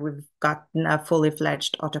point where we've gotten a fully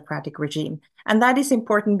fledged autocratic regime. And that is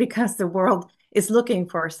important because the world is looking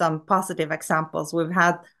for some positive examples. We've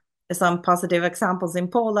had some positive examples in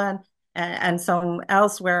Poland and some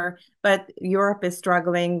elsewhere, but Europe is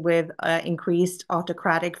struggling with increased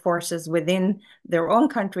autocratic forces within their own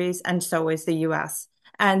countries, and so is the US.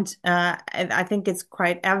 And I think it's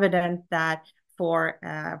quite evident that for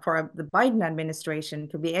the Biden administration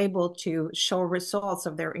to be able to show results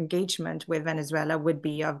of their engagement with Venezuela would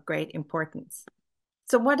be of great importance.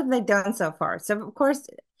 So what have they done so far? So, of course,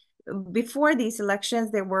 before these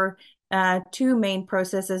elections, there were two main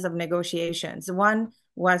processes of negotiations. One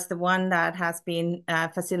was the one that has been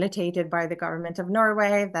facilitated by the government of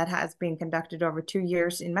Norway, that has been conducted over 2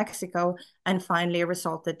 years in Mexico, and finally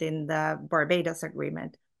resulted in the Barbados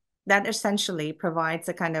Agreement. That essentially provides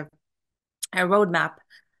a kind of a roadmap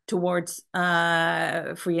towards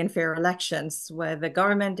free and fair elections, where the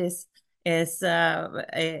government is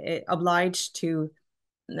obliged to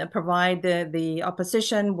provide the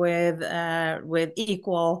opposition with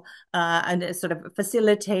equal and sort of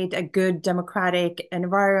facilitate a good democratic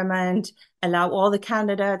environment, allow all the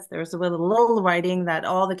candidates, there's a little writing that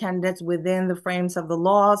all the candidates within the frames of the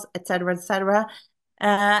laws, et cetera,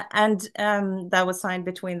 and that was signed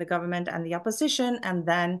between the government and the opposition, and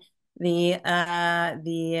then the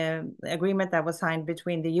agreement that was signed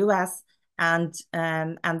between the US and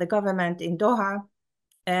the government in Doha.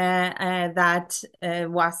 That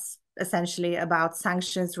was essentially about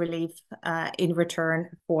sanctions relief in return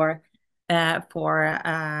for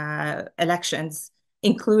elections,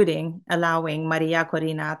 including allowing Maria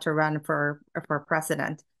Corina to run for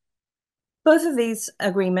president. Both of these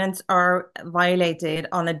agreements are violated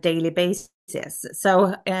on a daily basis.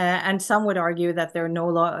 So, and some would argue that they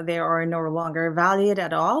are no longer valid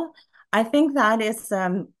at all. I think that is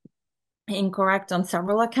incorrect on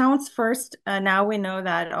several accounts. First, now we know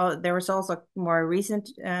that there was also more recent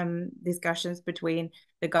discussions between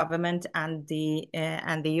the government and the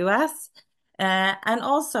US, and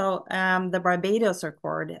also the Barbados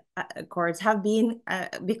Accords have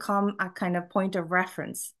become a kind of point of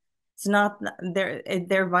reference. It's not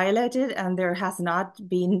they're violated, and there has not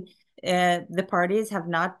been. The parties have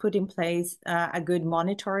not put in place a good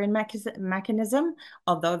monitoring mechanism,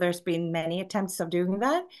 although there's been many attempts of doing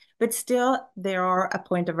that, but still there are a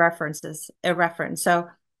point of reference. So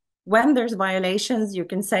when there's violations, you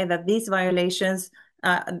can say that these are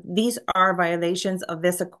violations of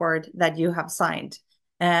this accord that you have signed,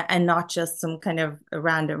 and not just some kind of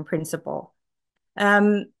random principle.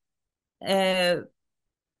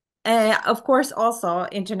 Of course, also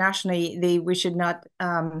internationally, we should not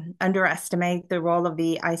underestimate the role of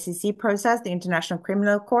the ICC process, the International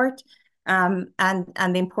Criminal Court, and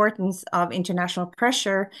the importance of international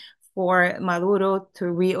pressure for Maduro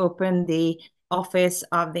to reopen the office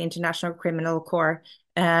of the International Criminal Court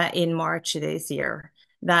in March this year.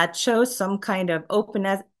 That shows some kind of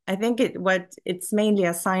openness. I think what it's mainly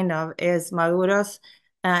a sign of is Maduro's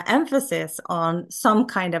emphasis on some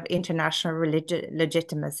kind of international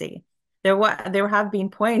legitimacy. There have been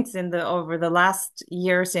points over the last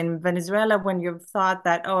years in Venezuela when you've thought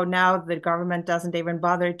that, oh, now the government doesn't even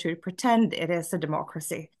bother to pretend it is a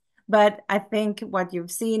democracy. But I think what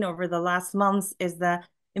you've seen over the last months is the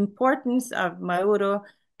importance of Maduro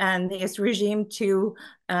and his regime to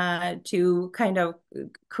kind of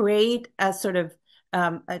create a sort of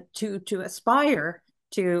to aspire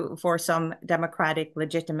for some democratic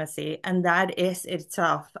legitimacy, and that is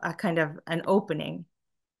itself a kind of an opening.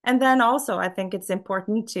 And then also, I think it's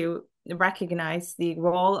important to recognize the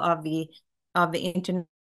role of the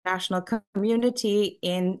international community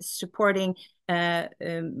in supporting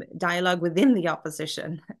dialogue within the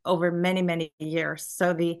opposition over many, many years.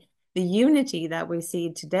 So the unity that we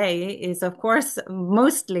see today is, of course,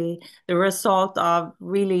 mostly the result of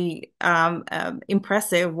really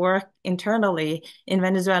impressive work internally in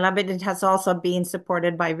Venezuela, but it has also been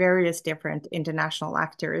supported by various different international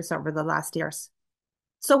actors over the last years.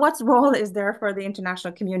 So what role is there for the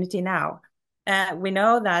international community now? We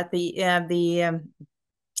know that the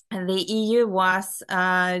EU was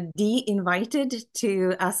de-invited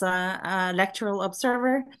as a electoral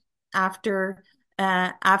observer after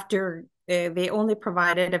they only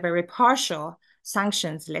provided a very partial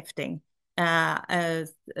sanctions lifting, a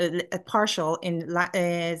partial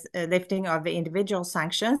lifting of the individual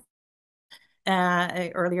sanctions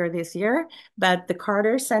earlier this year. But the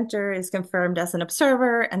Carter Center is confirmed as an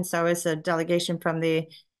observer, and so is a delegation from the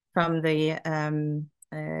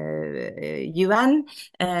UN,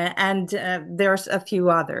 and there's a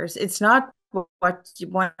few others. It's not what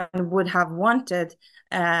one would have wanted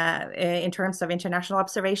in terms of international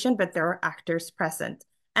observation, but there are actors present.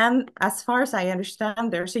 And as far as I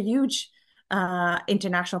understand, there's a huge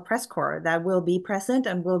international press corps that will be present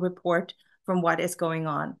and will report from what is going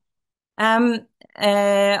on. That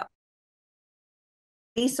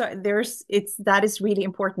is really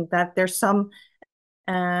important, that there's some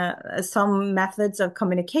methods of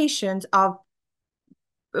communications of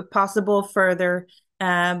possible further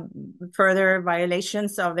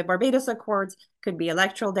violations of the Barbados Accords. Could be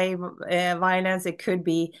electoral day violence. It could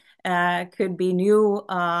be new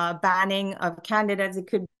banning of candidates. It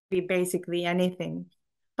could be basically anything.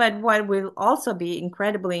 But what will also be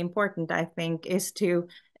incredibly important, I think, is to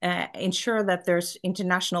ensure that there's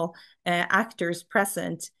international actors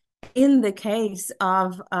present in the case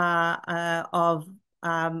of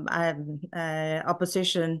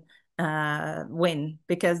opposition win,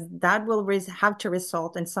 because that will have to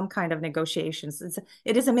result in some kind of negotiations.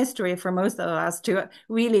 It is a mystery for most of us to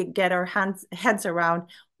really get our heads around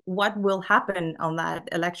what will happen on that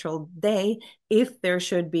electoral day if there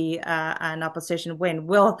should be an opposition win.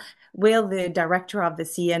 Will the director of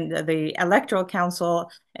the Electoral Council,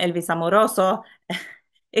 Elvis Amoroso,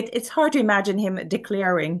 it's hard to imagine him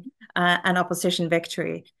declaring an opposition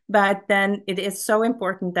victory. But then it is so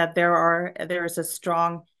important that there is a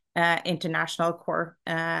strong international corps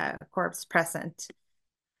present.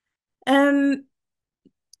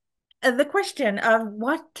 The question of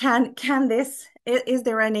what can this, is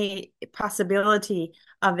there any possibility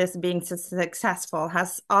of this being successful,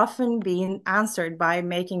 has often been answered by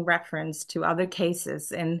making reference to other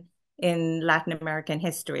cases in Latin American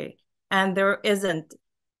history. And there isn't,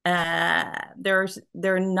 there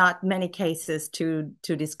are not many cases to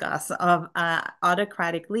discuss of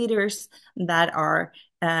autocratic leaders that are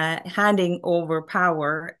handing over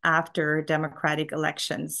power after democratic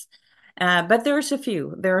elections. But there's a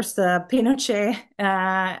few. There's the Pinochet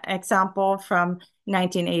example from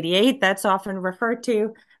 1988 that's often referred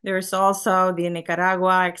to. There's also the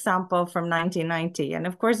Nicaragua example from 1990. And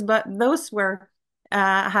of course, but those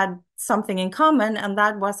had something in common, and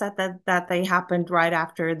that was that they happened right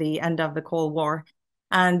after the end of the Cold War,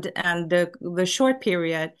 and the short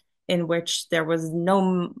period in which there was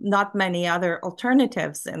not many other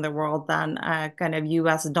alternatives in the world than a kind of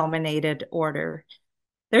US dominated order.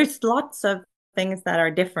 There's lots of things that are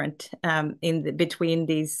different between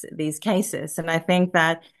these cases, and I think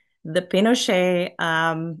that the Pinochet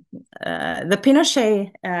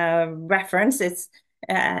reference is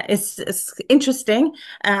interesting,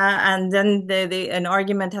 and then an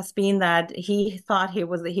argument has been that he thought he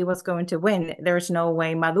was going to win. There's no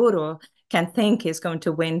way Maduro can think he's going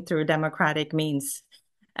to win through democratic means,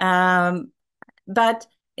 but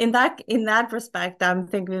in that respect, I'm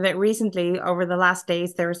thinking that recently, over the last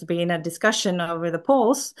days, there's been a discussion over the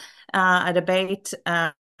polls, a debate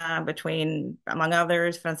between, among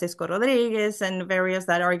others, Francisco Rodriguez and various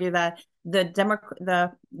that argue that the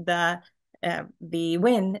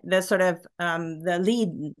win, the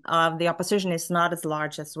lead of the opposition is not as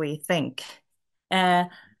large as we think.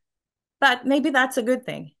 But maybe that's a good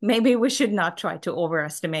thing. Maybe we should not try to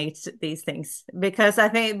overestimate these things, because I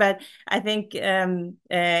think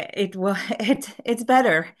it's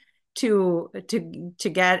better to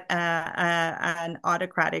get an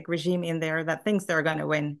autocratic regime in there that thinks they're going to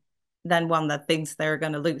win than one that thinks they're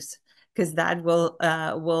going to lose, because that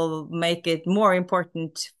will make it more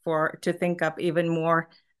important to think up even more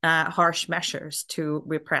harsh measures to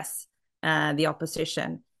repress the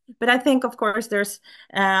opposition. But I think, of course, there is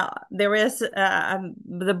the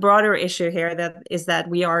broader issue here that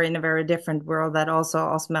we are in a very different world, that also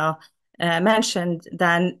Osmel mentioned,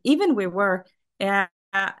 than even we were in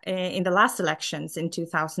the last elections in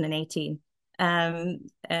 2018.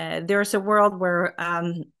 There's a world where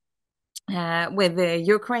with the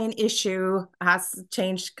Ukraine issue has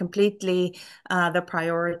changed completely the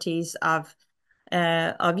priorities of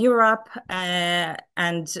Europe,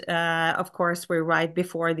 and of course we're right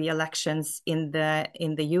before the elections in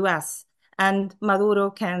the US, and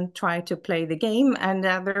Maduro can try to play the game, and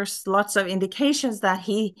there's lots of indications that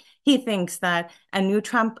he thinks that a new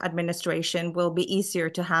Trump administration will be easier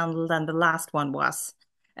to handle than the last one was.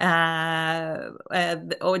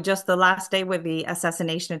 Or just the last day with the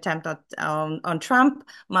assassination attempt on Trump,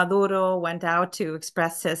 Maduro went out to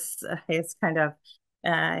express his kind of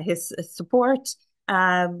his support,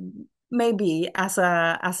 maybe as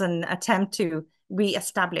an attempt to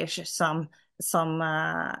reestablish some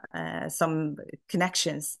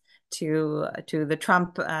connections to the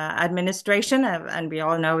Trump administration, and we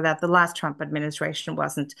all know that the last Trump administration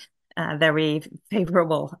wasn't very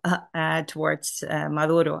favorable towards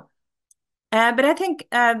Maduro. But I think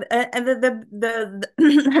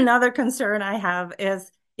another concern I have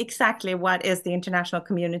is exactly what is the international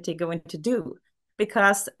community going to do?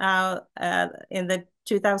 Because in the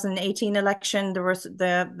 2018 election, there was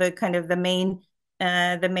the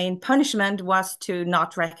main punishment was to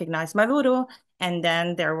not recognize Maduro, and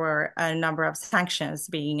then there were a number of sanctions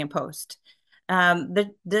being imposed.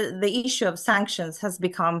 The issue of sanctions has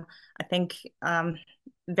become, I think,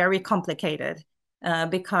 very complicated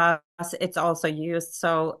because it's also used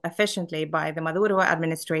so efficiently by the Maduro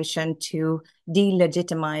administration to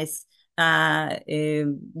delegitimize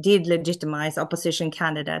opposition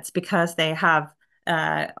candidates, because they have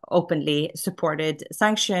openly supported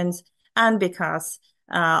sanctions, and because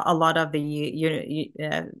a lot of the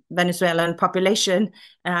Venezuelan population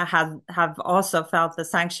have also felt the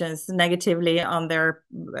sanctions negatively on their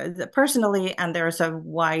personally, and there's a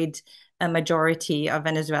wide majority of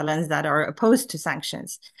Venezuelans that are opposed to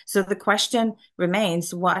sanctions. So the question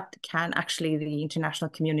remains, what can actually the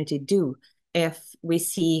international community do if we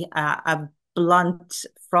see a blunt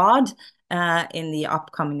fraud in the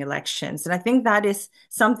upcoming elections? And I think that is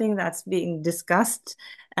something that's being discussed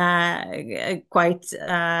quite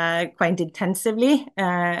intensively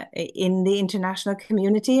in the international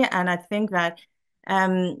community. And I think that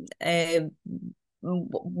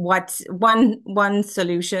one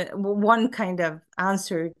solution, one kind of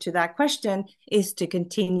answer to that question is to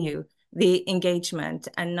continue the engagement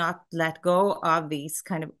and not let go of these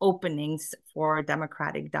kind of openings for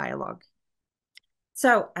democratic dialogue.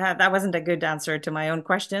 So that wasn't a good answer to my own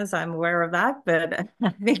questions. I'm aware of that, but I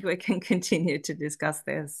think we can continue to discuss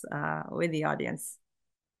this with the audience.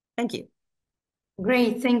 Thank you.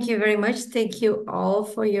 Great, thank you very much. Thank you all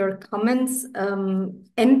for your comments.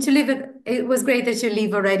 And to leave it was great that you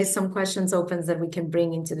leave already some questions open that we can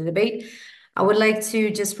bring into the debate. I would like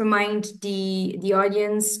to just remind the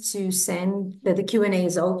audience to send that the Q&A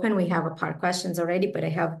is open. We have a part of questions already, but I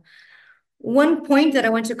have one point that I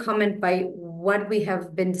want to comment by what we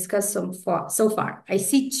have been discussed so far. I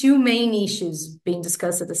see two main issues being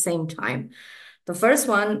discussed at the same time. The first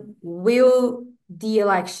one, will the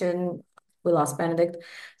election, we lost Benedicte,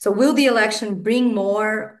 so will the election bring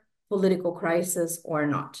more political crisis or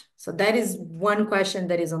not? So that is one question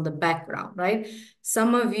that is on the background, right?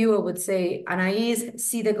 Some of you, I would say, Anais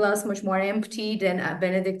see the glass much more empty than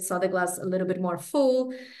Benedicte saw the glass a little bit more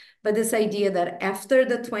full. But this idea that after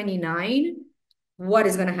the 29, what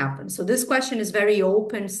is going to happen? So this question is very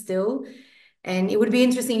open still. And it would be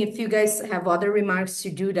interesting if you guys have other remarks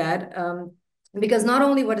to do that. Because not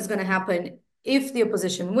only what is going to happen if the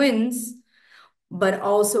opposition wins, but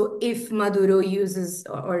also if Maduro uses,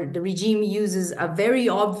 or the regime uses, a very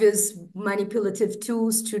obvious manipulative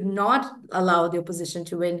tools to not allow the opposition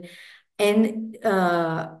to win. And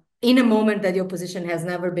in a moment that the opposition has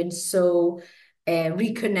never been so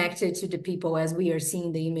reconnected to the people as we are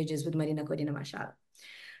seeing the images with Marina Corina Machado.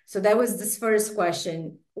 So that was this first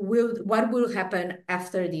question. What will happen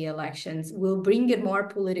after the elections? Will bring it more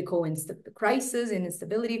political crisis and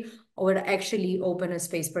instability, or actually open a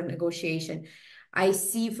space for negotiation? I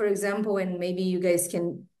see, for example, and maybe you guys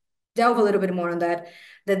can delve a little bit more on that,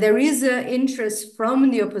 that there is an interest from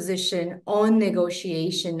the opposition on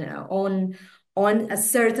negotiation, on a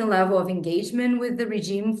certain level of engagement with the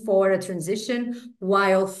regime for a transition,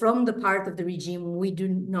 while from the part of the regime, we do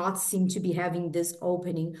not seem to be having this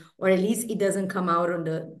opening, or at least it doesn't come out on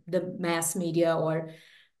the mass media, or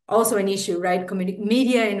also an issue, right?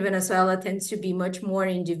 Media in Venezuela tends to be much more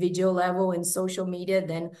individual level in social media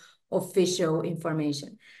than official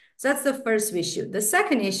information. So that's the first issue. The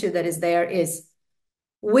second issue that is there is,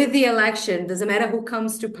 with the election, doesn't matter who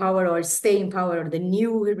comes to power or stay in power, or the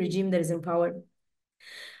new regime that is in power,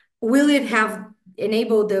 will it have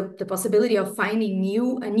enabled the possibility of finding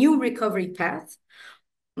a new recovery path,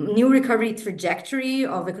 new recovery trajectory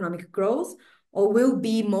of economic growth, or will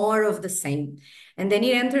be more of the same? And then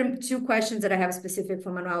you enter two questions that I have specific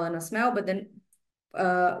for Manuel and Osmel, but then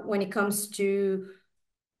when it comes to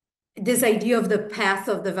this idea of the path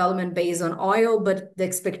of development based on oil, but the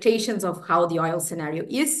expectations of how the oil scenario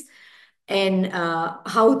is, and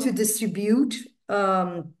how to distribute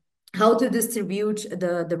the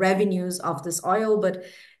revenues of this oil, but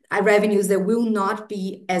revenues that will not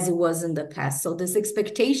be as it was in the past. So these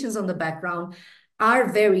expectations on the background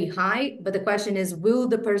are very high, but the question is, will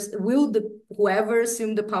whoever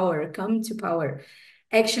assume the power, come to power,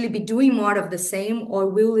 actually be doing more of the same, or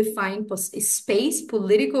will we find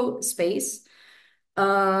political space,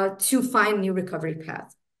 to find new recovery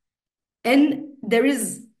path? And there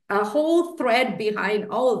is a whole thread behind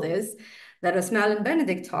all this that Osmel and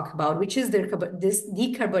Benedicte talk about, which is this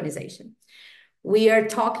decarbonization. We are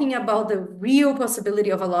talking about the real possibility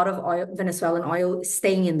of a lot of Venezuelan oil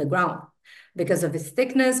staying in the ground because of its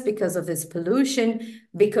thickness, because of its pollution,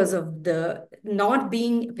 because of the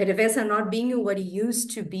PDVSA not being what it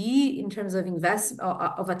used to be in terms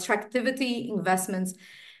of attractivity, investments,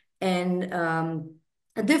 and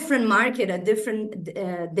a different market, a different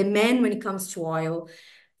demand when it comes to oil,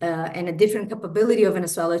 and a different capability of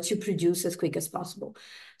Venezuela to produce as quick as possible.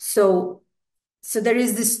 So there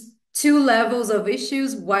is this two levels of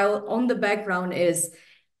issues, while on the background is,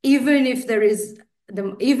 even if there is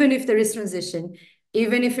transition,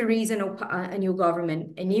 even if there is a new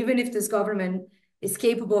government, and even if this government is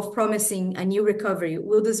capable of promising a new recovery,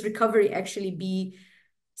 will this recovery actually be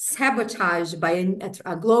sabotaged by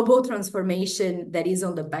a global transformation that is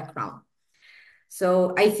on the background?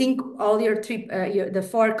 So I think all the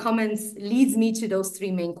four comments leads me to those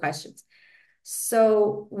three main questions.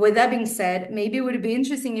 So with that being said, maybe it would be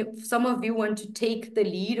interesting if some of you want to take the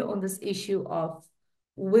lead on this issue of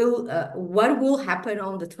what will happen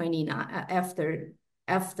on the 29 after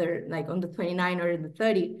like on the 29 or the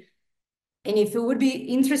 30. And if it would be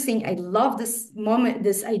interesting, I love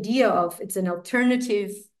this idea of it's an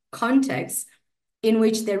alternative context in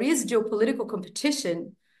which there is geopolitical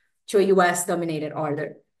competition to a US dominated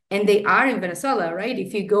order. And they are in Venezuela, right?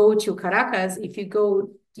 If you go to Caracas,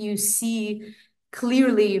 you see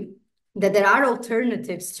clearly that there are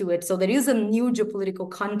alternatives to it. So there is a new geopolitical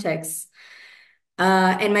context.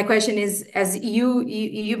 And my question is, as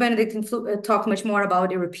you Benedict, can talk much more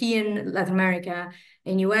about European, Latin America,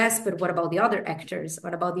 and US, but what about the other actors?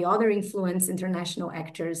 What about the other international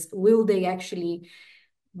actors? Will they actually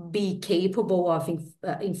be capable of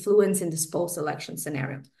influence in this post-election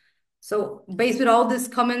scenario? So based with all these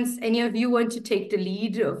comments, any of you want to take the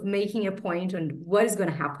lead of making a point on what is going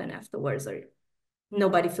to happen afterwards, or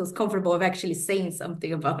nobody feels comfortable of actually saying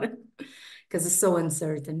something about it because it's so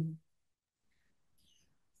uncertain?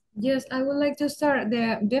 Yes, I would like to start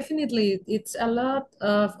there. Definitely, it's a lot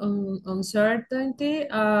of uncertainty.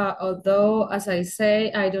 Although, as I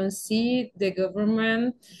say, I don't see the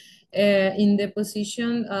government in the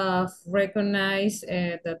position of recognize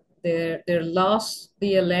that they lost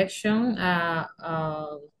the election.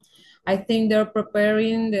 I think they're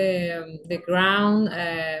preparing the ground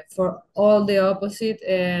for all the opposite,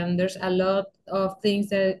 and there's a lot of things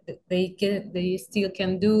that they still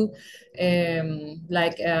can do,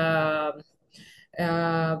 like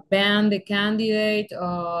ban the candidate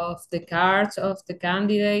of the cards of the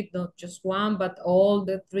candidate, not just one, but all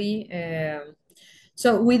the three.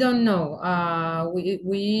 So we don't know. I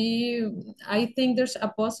think there's a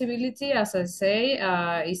possibility, as I say,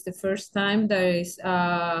 it's the first time there is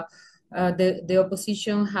the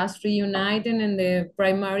opposition has reunited, and the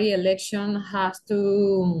primary election has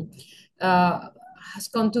to has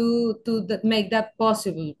come to make that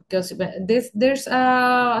possible, because there's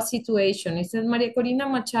a situation. It's that Maria Corina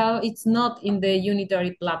Machado, it's not in the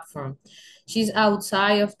unitary platform. She's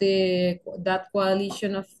outside of that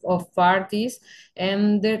coalition of parties,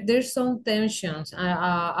 and there's some tensions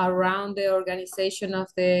around the organization of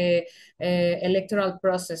the electoral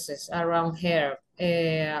processes around her.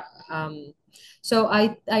 So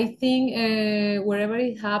I think wherever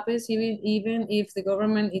it happens, even if the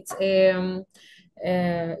government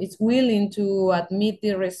it's willing to admit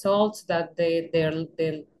the results that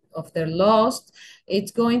of their lost,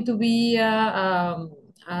 it's going to be a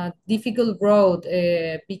difficult road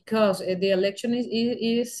because the election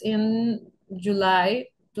is in July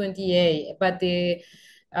 28, but the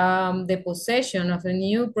possession of a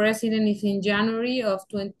new president is in January of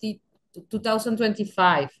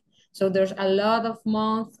 2025. So there's a lot of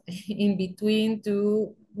months in between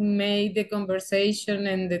to make the conversation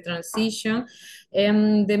and the transition.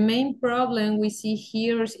 And the main problem we see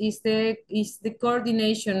here is the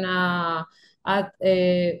coordination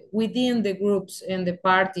within the groups and the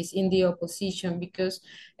parties in the opposition, because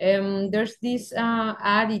there's this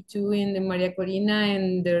attitude in the Maria Corina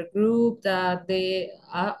and their group that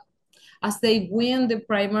as they win the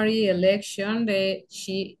primary election,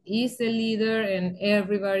 she is the leader and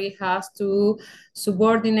everybody has to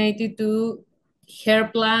subordinate it to her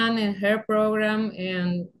plan and her program,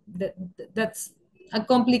 and that's a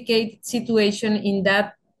complicated situation in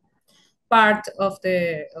that part of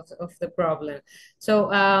the problem.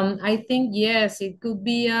 So I think yes, it could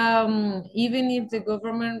be even if the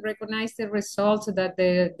government recognize the results that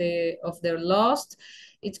of their lost,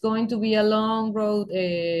 it's going to be a long road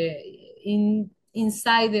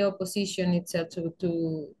inside the opposition itself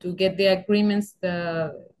to get the agreements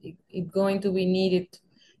that it going to be needed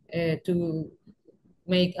to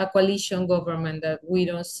make a coalition government that we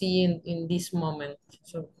don't see in this moment.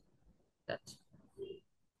 So that's.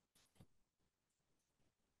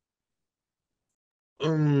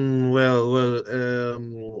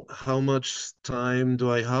 How much time do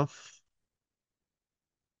I have?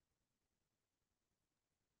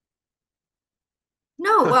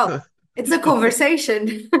 No, well, it's a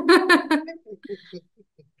conversation.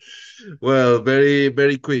 Well, very,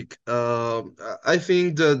 very quick. I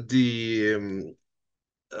think that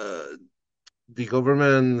uh, the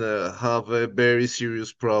government have a very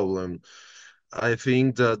serious problem. I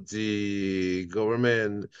think that the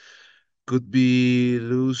government could be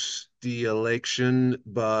lose the election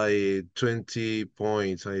by 20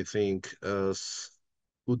 points, I think.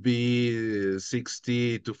 Would be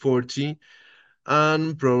 60 to 40.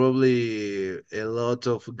 And probably a lot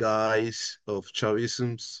of guys of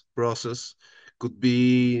Chavism's process could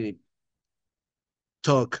be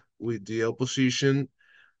talk with the opposition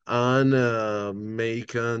and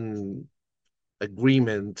make an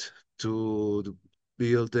agreement to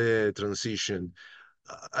build the transition.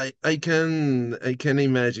 I can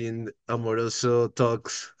imagine Amoroso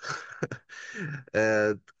talks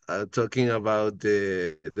uh, talking about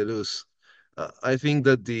the loss. I think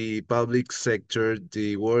that the public sector,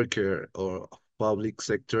 the worker or public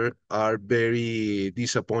sector, are very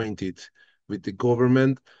disappointed with the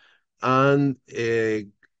government, and a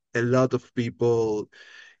lot of people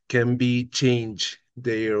can be change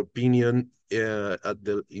their opinion at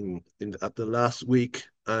the last week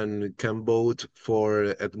and can vote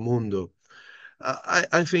for Edmundo.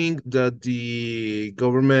 I think that the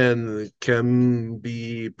government can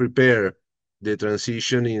be prepared the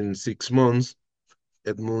transition in 6 months.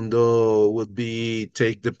 Edmundo would be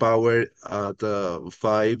take the power at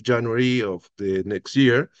 5 January of the next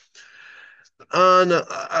year. And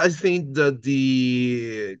I think that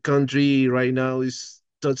the country right now is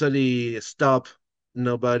totally stopped.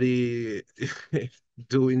 Nobody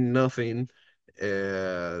doing nothing.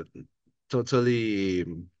 Uh, Totally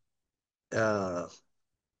uh,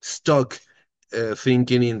 stuck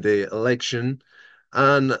thinking in the election.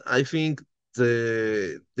 And I think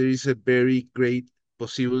there is a very great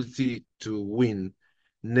possibility to win.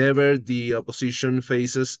 Never the opposition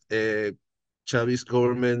faces a Chavez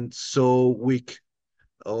government so weak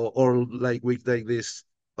or like weak like this.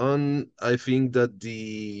 And I think that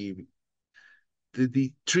the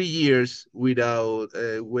 3 years without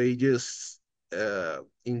wages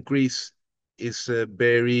increase is a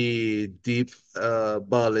very deep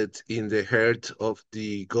bullet in the heart of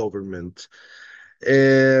the government.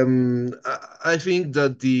 I think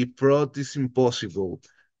that the fraud is impossible.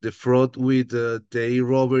 The fraud with the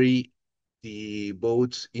robbery, the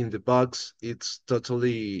votes in the box, it's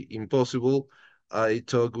totally impossible. I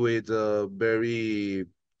talk with very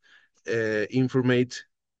informate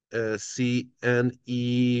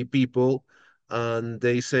CNE people, and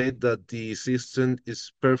they say that the system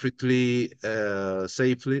is perfectly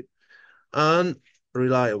safely and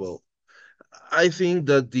reliable. I think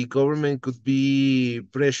that the government could be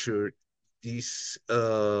pressure this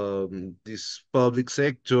public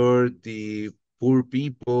sector, the poor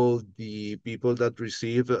people, the people that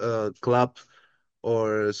receive a clap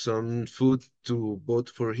or some food to vote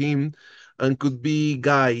for him, and could be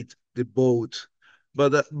guide the vote.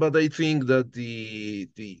 But I think that the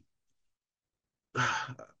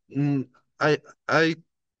mm, I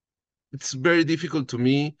it's very difficult to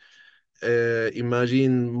me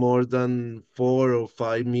imagine more than 4 or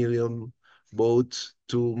 5 million votes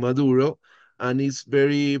to Maduro, and it's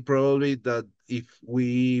very probably that if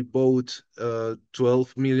we vote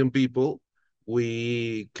 12 million people,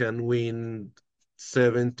 we can win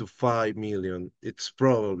 7 to 5 million. It's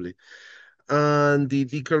probably. And the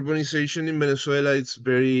decarbonization in Venezuela is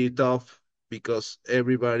very tough because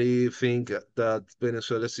everybody think that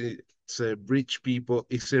Venezuela is a rich people,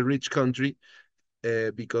 it's a rich country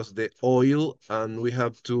because the oil, and we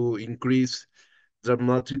have to increase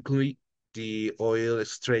dramatically the oil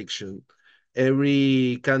extraction.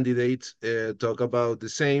 Every candidate talk about the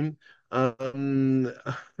same, and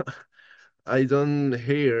I don't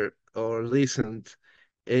hear or listen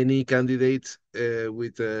any candidate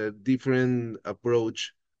with a different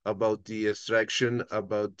approach about the extraction,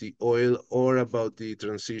 about the oil, or about the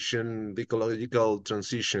transition, the ecological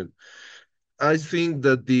transition. I think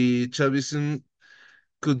that the Chavism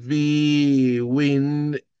could be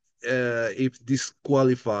win if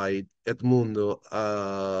disqualified at Mundo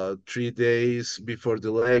 3 days before the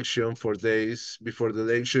election, 4 days before the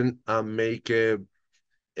election, and make a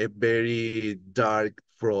very dark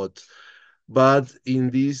fraud. But in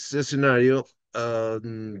this scenario,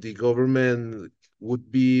 the government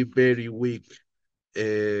would be very weak,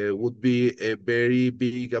 would be a very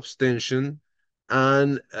big abstention,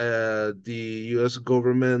 and the U.S.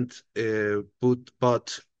 government will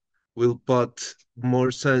put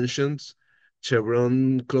more sanctions.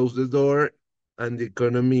 Chevron close the door, and the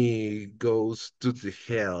economy goes to the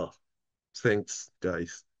hell. Thanks,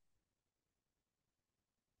 guys.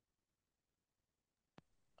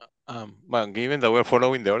 Well, given that we're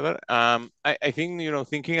following the order, I think,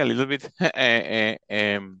 thinking a little bit, uh,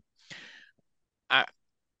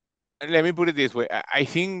 let me put it this way. I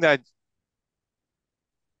think that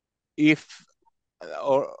if,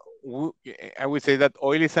 or I would say that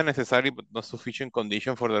oil is a necessary but not sufficient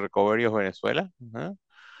condition for the recovery of Venezuela.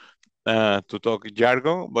 To talk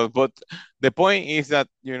jargon, but the point is that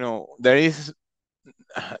there is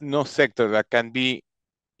no sector that can be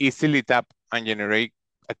easily tapped and generate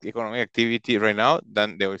economic activity right now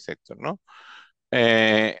than the oil sector, no?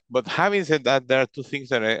 But having said that, there are two things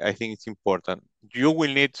that I think it's important. You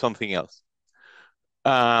will need something else.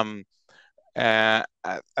 Um, and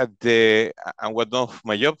one of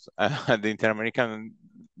my jobs at the Inter-American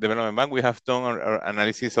Development Bank, we have done our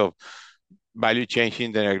analysis of value change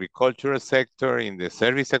in the agricultural sector, in the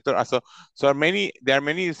service sector. There are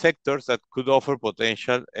many sectors that could offer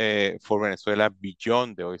potential for Venezuela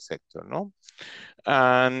beyond the oil sector, no?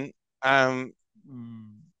 And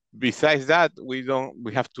besides that, we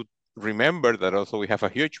have to remember that also we have a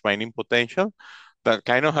huge mining potential that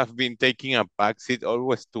kind of have been taking a backseat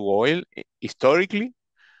always to oil historically,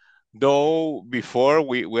 though before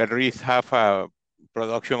we at least have a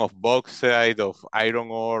production of bauxite, of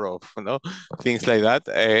iron ore, of things like that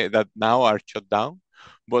that now are shut down,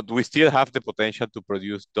 but we still have the potential to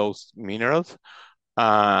produce those minerals.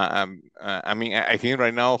 I mean, I think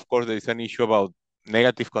right now, of course, there is an issue about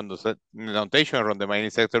negative connotation around the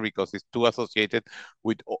mining sector because it's too associated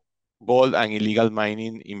with gold and illegal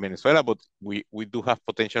mining in Venezuela, but we do have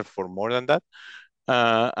potential for more than that.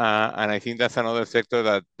 And I think that's another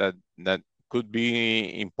sector that could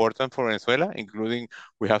be important for Venezuela, including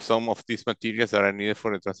we have some of these materials that are needed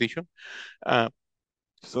for the transition.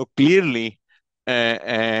 So clearly,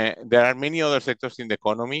 there are many other sectors in the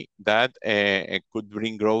economy that could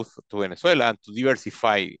bring growth to Venezuela and to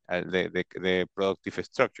diversify the productive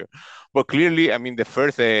structure. But clearly, I mean, the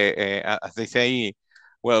first, as they say,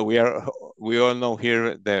 well, we all know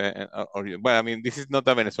here well, I mean, this is not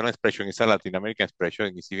a Venezuelan expression; it's a Latin American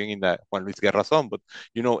expression. It's even in the Juan Luis Guerra song. But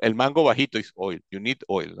el mango bajito is oil. You need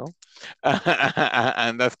oil, no?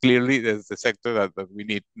 And that's clearly the sector that we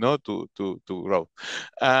need, no, to grow.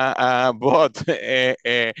 But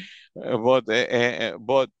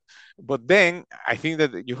but then I think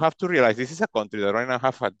that you have to realize this is a country that right now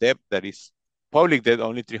have a debt that is public debt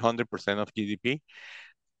only 300% of GDP.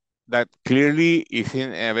 That clearly is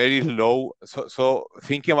in a very low. So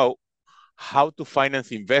thinking about how to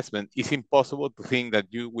finance investment, it's impossible to think that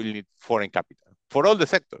you will need foreign capital for all the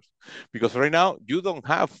sectors, because right now you don't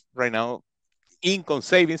have income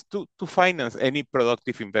savings to finance any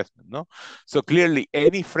productive investment, no? So clearly,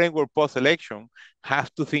 any framework post-election has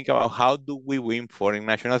to think about how do we win foreign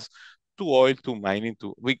nationals to oil, to mining,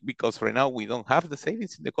 because right now we don't have the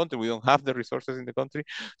savings in the country, we don't have the resources in the country.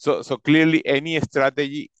 So clearly, any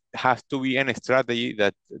strategy has to be a strategy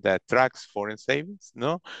that tracks foreign savings,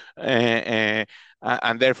 no? And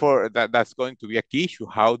therefore, that's going to be a key issue.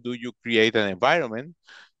 How do you create an environment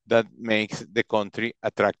that makes the country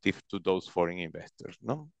attractive to those foreign investors,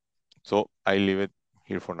 no? So I leave it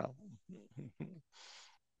here for now.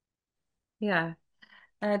 Yeah.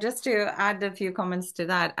 Just to add a few comments to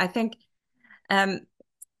that, I think I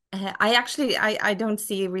don't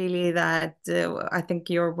see really that. I think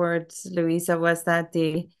your words, Luisa, was that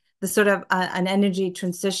the sort of an energy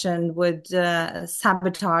transition would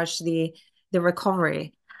sabotage the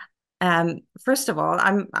recovery. First of all,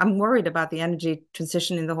 I'm worried about the energy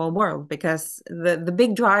transition in the whole world, because the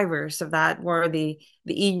big drivers of that were the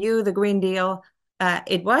EU, the Green Deal.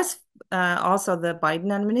 It was also the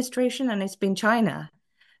Biden administration, and it's been China.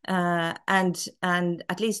 And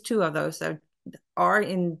at least two of those are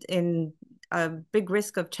in a big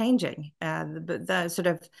risk of changing. The sort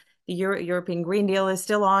of the European Green Deal is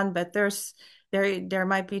still on, but there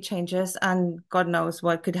might be changes, and God knows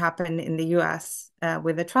what could happen in the US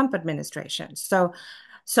with the Trump administration. So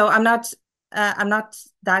I'm not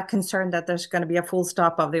that concerned that there's going to be a full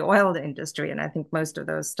stop of the oil industry. And I think most of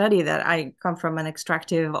those study that I come from an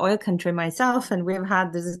extractive oil country myself, and we've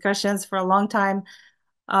had the discussions for a long time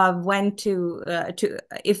of when to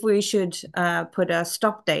if we should put a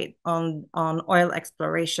stop date on oil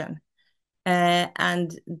exploration.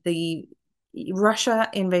 And the Russia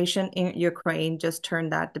invasion in Ukraine just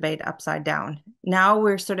turned that debate upside down. Now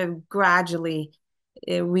we're sort of gradually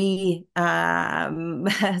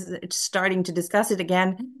starting to discuss it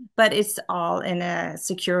again, but it's all in a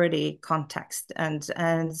security context, and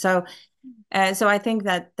so I think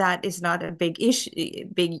that is not a big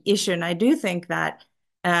issue, and I do think that.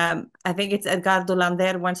 I think it's Edgardo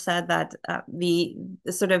Lander once said that the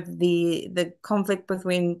conflict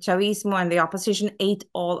between Chavismo and the opposition ate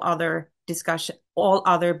all other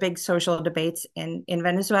big social debates in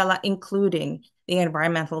Venezuela, including the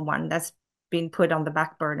environmental one that's been put on the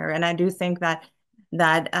back burner. And I do think that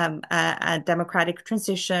a democratic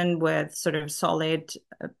transition with sort of solid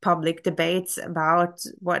public debates about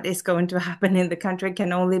what is going to happen in the country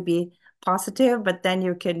can only be positive, but then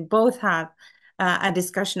you can both have a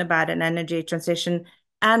discussion about an energy transition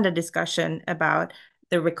and a discussion about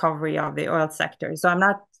the recovery of the oil sector. So I'm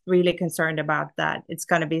not really concerned about that. It's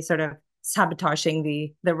going to be sort of sabotaging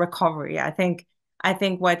the recovery. I think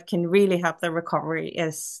what can really help the recovery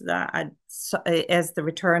is the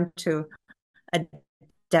return to a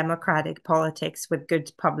democratic politics with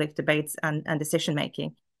good public debates and decision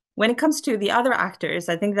making. When it comes to the other actors,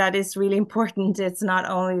 I think that is really important. It's not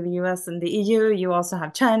only the US and the EU, you also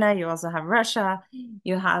have China, you also have Russia,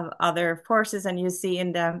 you have other forces, and you see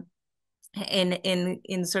in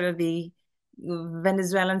sort of the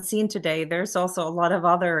Venezuelan scene today, there's also a lot of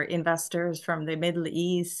other investors from the Middle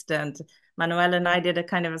East, and Manuel and I did a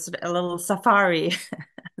kind of a little safari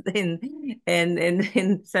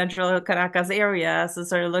in central Caracas area, so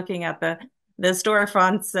sort of looking at the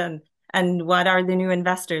storefronts and what are the new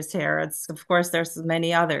investors here. It's, of course, there's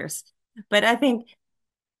many others, but I think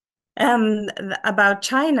about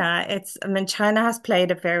China, China has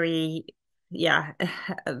played a very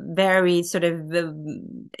sort of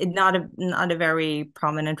not a very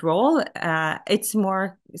prominent role. It's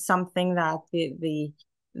more something that the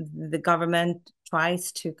government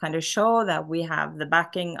tries to kind of show that we have the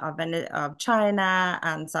backing of China,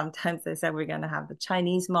 and sometimes they say we're going to have the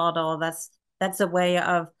Chinese model. That's a way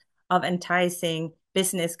of enticing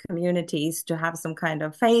business communities to have some kind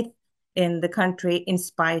of faith in the country in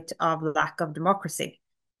spite of lack of democracy.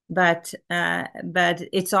 But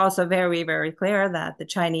it's also very, very clear that the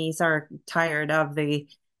Chinese are tired of the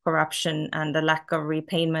corruption and the lack of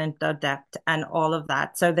repayment of debt and all of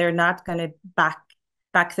that. So they're not going to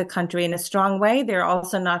back the country in a strong way. They're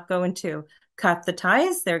also not going to cut the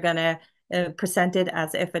ties. They're going to present it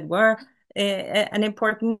as if it were an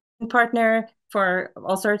important partner for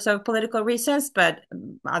all sorts of political reasons, but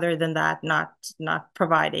other than that, not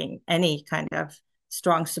providing any kind of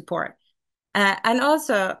strong support. And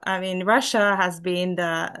also, Russia has been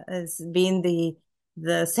the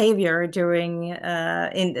savior during,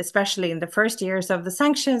 especially in the first years of the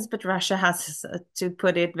sanctions. But Russia has, to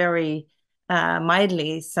put it very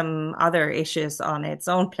mildly, some other issues on its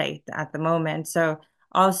own plate at the moment. So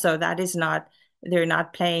also that is not, they're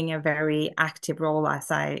not playing a very active role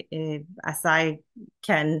as I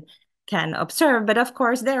can observe. But of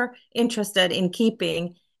course, they're interested in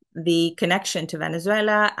keeping the connection to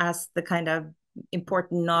Venezuela as the kind of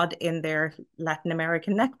important node in their Latin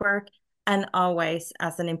American network, and always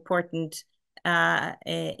as an important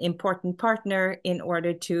partner in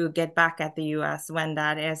order to get back at the US when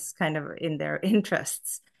that is kind of in their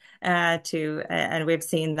interests. And we've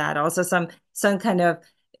seen that also some kind of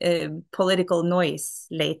political noise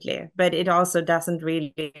lately, but it also doesn't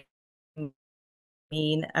really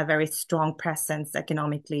mean a very strong presence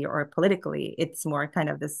economically or politically. It's more kind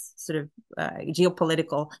of this sort of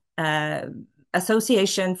geopolitical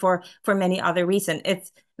association for many other reasons.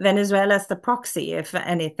 It's Venezuela's the proxy, if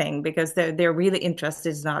anything, because their really interest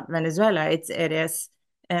is not Venezuela. It is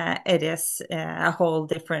a whole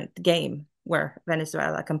different game where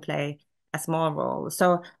Venezuela can play a small role.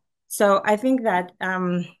 So I think that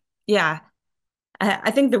yeah.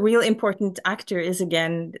 I think the real important actor is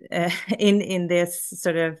again in this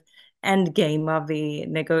sort of end game of the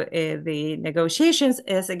negotiations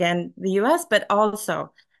is again the U.S., but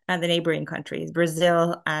also the neighboring countries,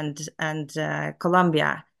 Brazil and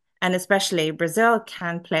Colombia, and especially Brazil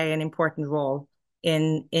can play an important role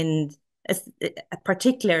in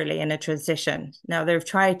particularly in a transition. Now they've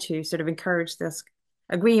tried to sort of encourage this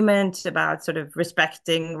agreement about sort of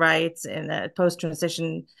respecting rights in a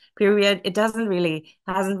post-transition period. It hasn't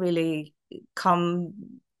really come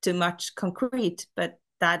to much concrete, but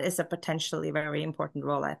that is a potentially very important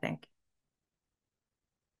role, I think.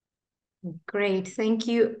 Great, thank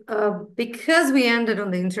you. Because we ended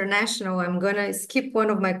on the international, I'm gonna skip one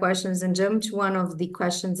of my questions and jump to one of the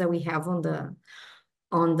questions that we have on the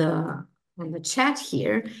chat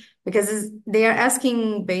here, because they are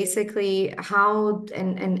asking basically how,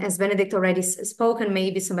 and as Benedicte already spoken,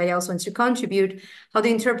 maybe somebody else wants to contribute, how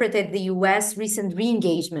they interpreted the US recent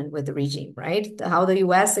re-engagement with the regime, right? How the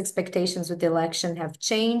US expectations with the election have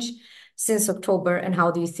changed since October, and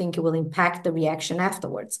how do you think it will impact the reaction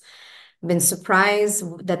afterwards? Been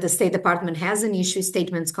surprised that the State Department hasn't issued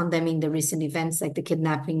statements condemning the recent events like the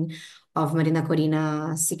kidnapping of Marina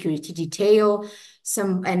Corina security detail.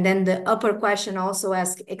 And then the upper question also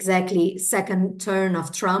asks exactly second turn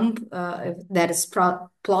of Trump, if that is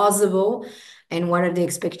plausible, and what are the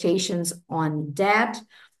expectations on that?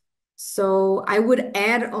 So I would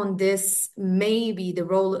add on this maybe the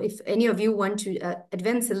role, if any of you want to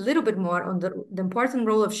advance a little bit more on the important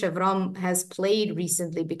role of Chevron has played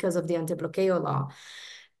recently because of the anti-bloqueo law,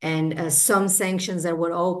 and some sanctions that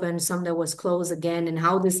were open, some that was closed again, and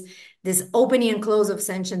how this opening and close of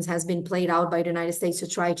sanctions has been played out by the United States to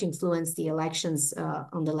try to influence the elections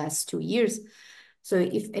on the last 2 years. So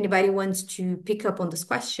if anybody wants to pick up on this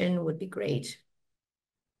question, would be great.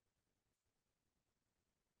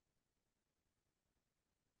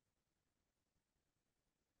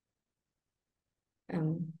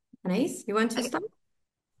 Anais, you want to start?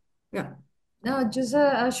 Yeah. No, just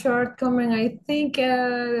a short comment. I think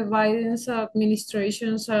the Biden's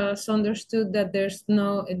administration has understood that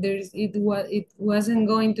it wasn't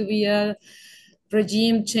going to be a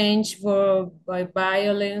regime change by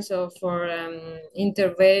violence or for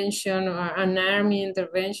intervention or an army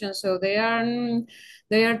intervention. So they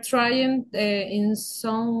are trying in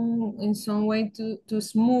some way to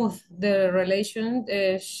smooth the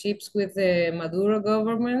relationships with the Maduro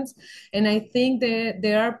government, and I think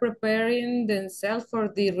they are preparing themselves for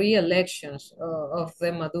the re-elections of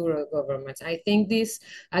the Maduro government. I think these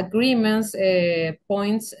agreements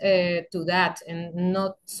points to that, and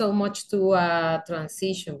not so much to a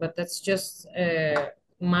transition, but that's just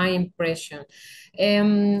my impression.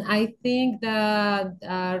 I think that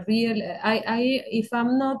if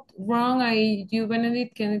I'm not wrong, you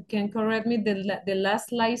Benedict can correct me. The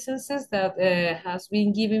last licenses that has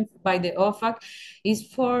been given by the OFAC is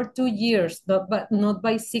for 2 years, but not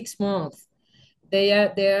by 6 months. They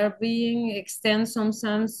are being extend some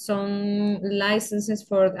licenses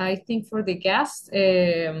for, I think, for the gas,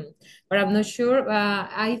 but I'm not sure.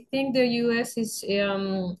 I think the U.S.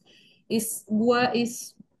 is what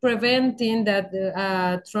is preventing that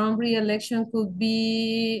the Trump re-election could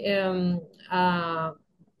be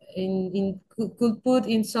could put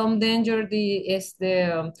in some danger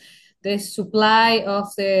the supply of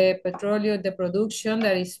the petroleum, the production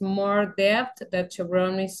that is more debt that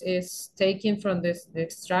Chevron is taking from the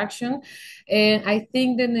extraction. And I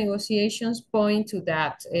think the negotiations point to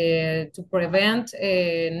that, to prevent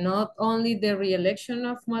not only the re-election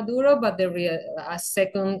of Maduro, but a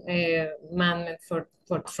second amendment for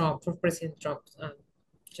Trump, for President Trump.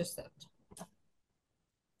 Just that.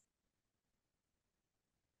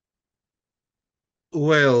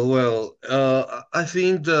 I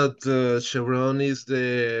think that Chevron is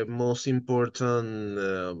the most important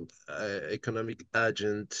economic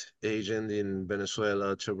agent in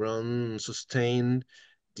Venezuela. Chevron sustained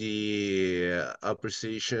the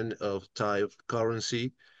appreciation of Thai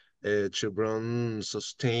currency. Chevron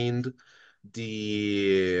sustained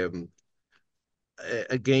the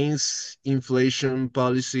against inflation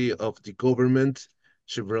policy of the government.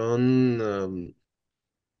 Chevron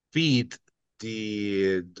feed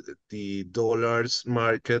the the dollars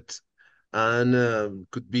market and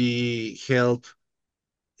could be help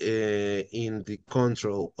in the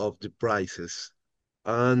control of the prices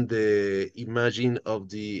and the imagine of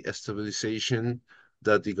the stabilization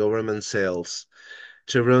that the government sells.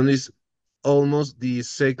 Chevron is almost the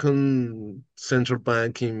second central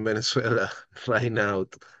bank in Venezuela right now.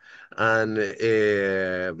 And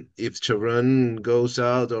if Chevron goes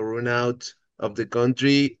out or run out of the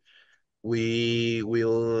country, we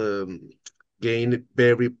will gain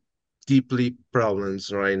very deeply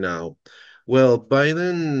problems right now. Well,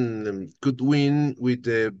 Biden could win with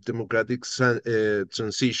the democratic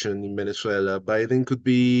transition in Venezuela. Biden could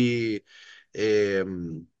be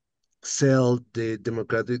um, sell the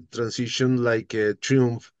democratic transition like a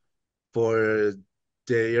triumph for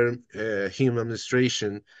their him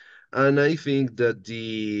administration, and I think that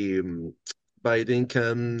the Biden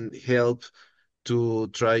can help to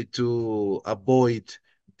try to avoid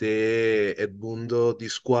the Edmundo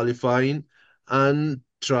disqualifying and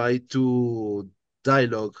try to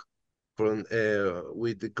dialogue from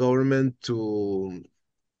with the government to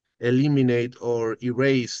eliminate or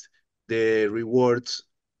erase the rewards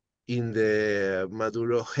in the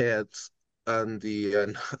Maduro heads and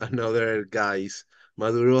the another guys.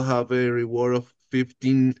 Maduro have a reward of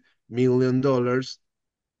 $15 million.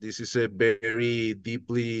 This is a very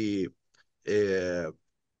deeply uh,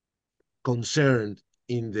 concerned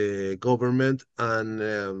in the government, and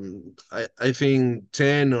I think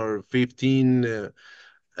 10 or 15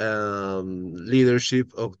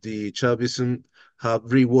 leadership of the Chavism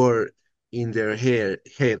have reward in their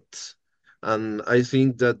heads. And I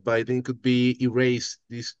think that Biden could be erase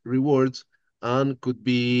these rewards and could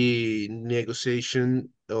be negotiation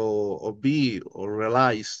or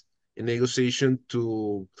realize a negotiation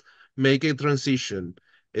to make a transition,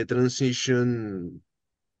 a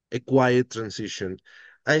quiet transition.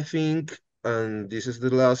 I think, and this is the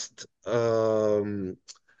last,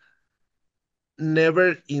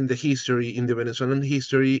 never in the history, in the Venezuelan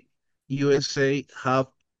history, USA have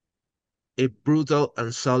a brutal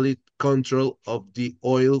and solid control of the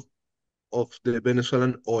oil, of the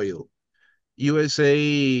Venezuelan oil.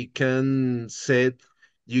 USA can set,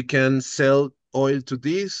 you can sell oil to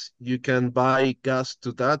this, you can buy gas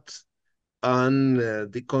to that, and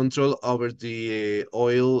the control over the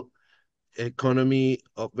oil economy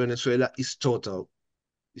of Venezuela is total.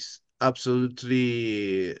 It's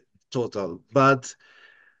absolutely total. But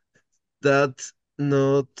that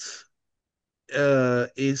not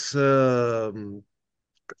is a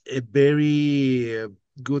very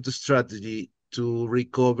good strategy to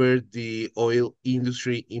recover the oil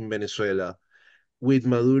industry in Venezuela. With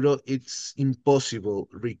Maduro, it's impossible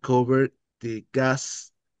recover the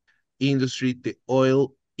gas industry, the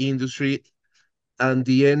oil industry, and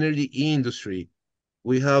the energy industry.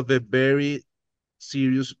 We have a very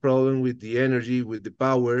serious problem with the energy, with the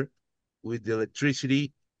power, with the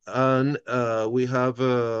electricity, and we have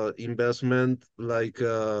investment like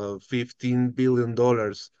 $15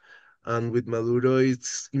 billion. And with Maduro,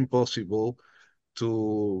 it's impossible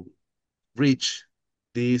to reach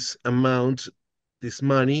this amount, this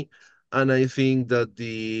money. And I think that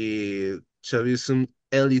the Chavism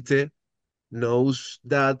elite knows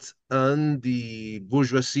that, and the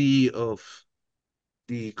bourgeoisie of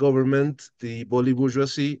the government, the Boli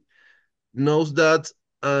bourgeoisie, knows that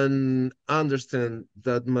and understand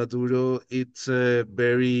that Maduro it's a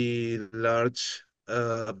very large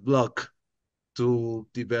block to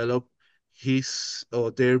develop his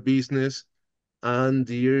or their business and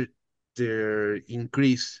their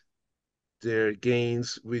increase their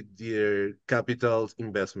gains with their capital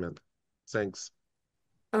investment. Thanks.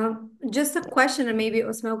 Just a question, and maybe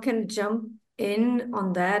Osmel can jump in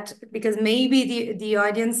on that because maybe the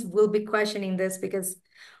audience will be questioning this because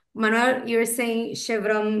Manuel, you're saying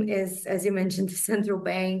Chevron is, as you mentioned, the central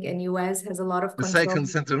bank, and US has a lot of The control. second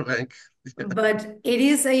central bank. But it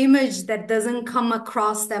is an image that doesn't come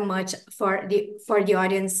across that much for the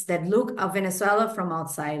audience that look at Venezuela from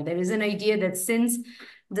outside. There is an idea that since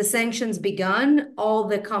the sanctions begun, all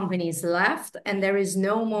the companies left and there is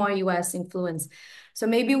no more US influence. So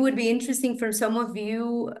maybe it would be interesting for some of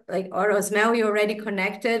you, like or Osmel, you already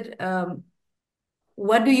connected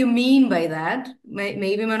what do you mean by that?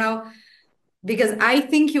 Maybe, Manuel, because I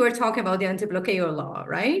think you were talking about the anti-bloqueo law,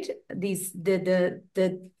 right?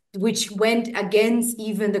 Which went against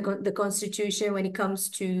even the Constitution when it comes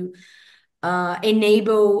to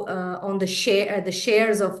enable on the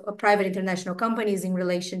shares of private international companies in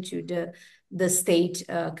relation to the state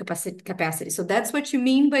capacity. So that's what you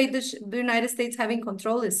mean by the United States having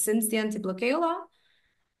control is since the anti-bloqueo law?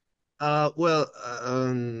 Well,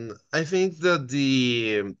 I think that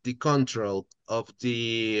the control of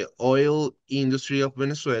the oil industry of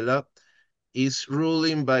Venezuela is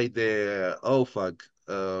ruling by the OFAC,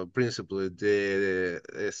 principally the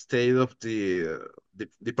state of the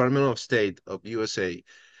Department of State of USA.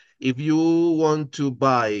 If you want to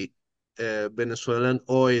buy Venezuelan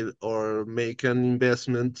oil or make an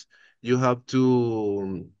investment, you have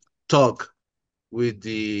to talk with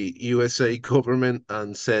the USA government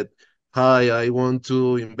and said, "Hi, I want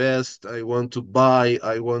to invest, I want to buy,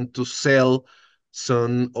 I want to sell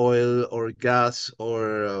some oil or gas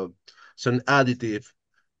or some additive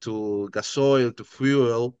to gas oil, to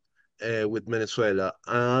fuel with Venezuela."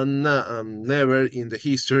 And never in the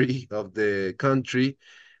history of the country,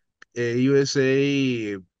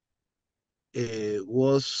 USA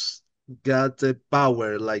was got a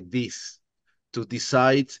power like this to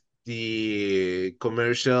decide the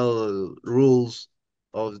commercial rules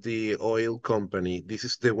of the oil company. This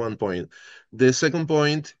is the one point. The second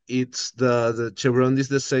point, it's the Chevron is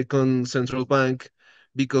the second central bank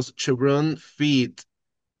because Chevron feed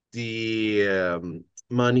the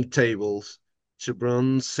money tables.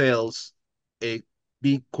 Chevron sells a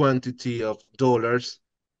big quantity of dollars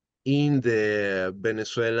in the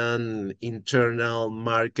Venezuelan internal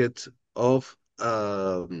market of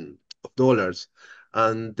dollars.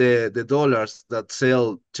 And the dollars that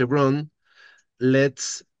sell Chevron,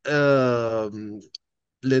 let's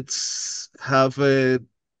let's have a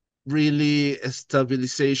really a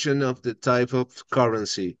stabilization of the type of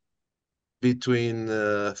currency between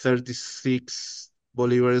 36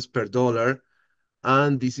 bolivars per dollar.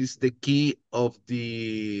 And this is the key of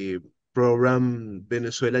the program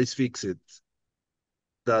Venezuela is Fixed,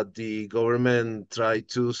 that the government tried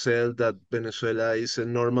to sell that Venezuela is a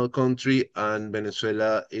normal country and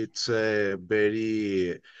Venezuela it's a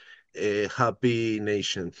very happy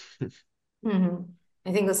nation.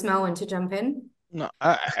 I think Osmel want to jump in. No,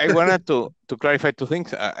 I wanted to clarify two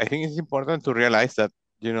things. I think it's important to realize that,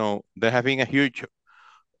 they're having a huge,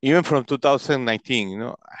 even from 2019,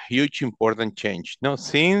 a huge important change.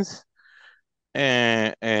 Since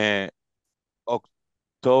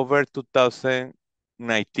October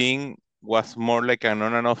 2019 was more like an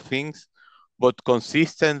on and off things, but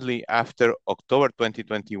consistently after October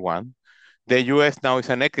 2021, the US now is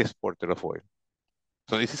an exporter of oil.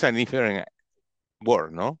 So this is a different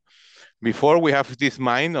world, no? Before we have this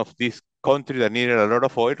mind of this country that needed a lot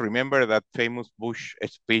of oil. Remember that famous Bush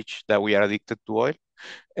speech that we are addicted to oil?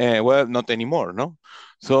 Well, not anymore, no?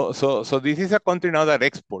 So this is a country now that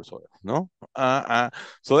exports oil, no?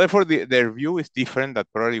 So therefore, their view is different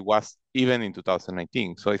that probably was even in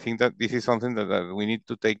 2019. So I think that this is something that we need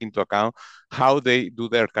to take into account how they do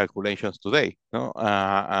their calculations today, no?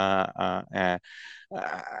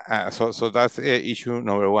 So that's issue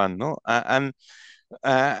number one, no? Uh,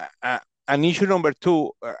 uh, and issue number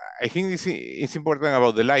two, I think this is important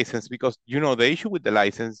about the license because, the issue with the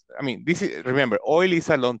license, I mean, remember, oil is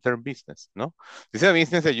a long-term business, no? This is a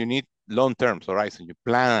business that you need long-term horizon. You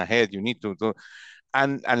plan ahead, you need to do,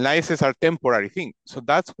 and licenses are temporary thing. So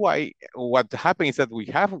that's why what happened is that we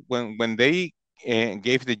have, when they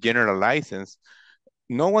gave the general license,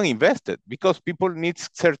 no one invested because people need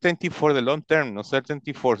certainty for the long term, no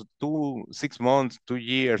certainty for 6 months, 2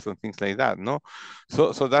 years, and things like that. No,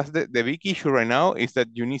 so that's the big issue right now is that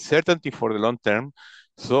you need certainty for the long term.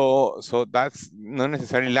 So that's not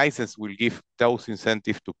necessarily license will give those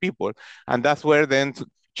incentives to people, and that's where then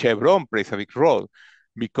Chevron plays a big role.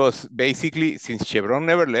 Because basically, since Chevron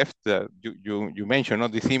never left, you mentioned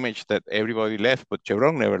this image that everybody left, but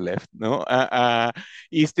Chevron never left. No,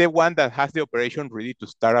 is the one that has the operation ready to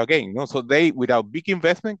start again. No, so they without big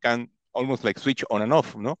investment can almost like switch on and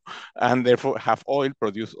off. No, and therefore have oil,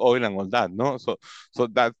 produce oil, and all that. No, so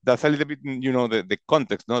that's a little bit the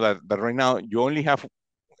context. No, that right now you only have,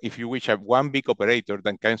 if you wish, have one big operator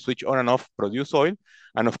that can switch on and off, produce oil.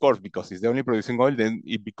 And of course, because it's the only producing oil, then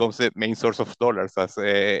it becomes the main source of dollars, as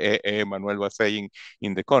Manuel was saying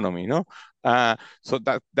in the economy. No, so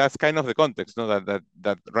that's kind of the context. No, that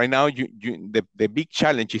right now the big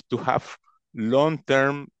challenge is to have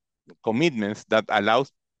long-term commitments that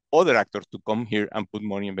allows other actors to come here and put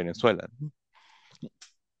money in Venezuela.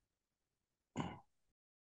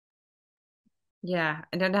 Yeah,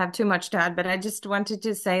 I don't have too much to add, but I just wanted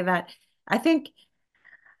to say that I think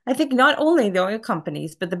I think not only the oil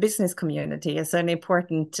companies, but the business community is an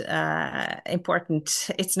important.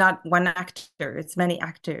 It's not one actor; it's many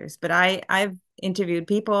actors. But I've interviewed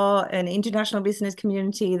people in the international business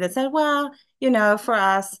community that said, well, for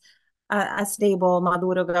us, a stable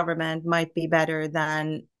Maduro government might be better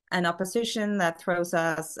than an opposition that throws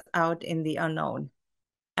us out in the unknown.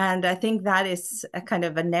 And I think that is a kind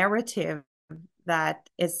of a narrative that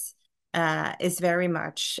is very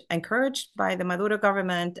much encouraged by the Maduro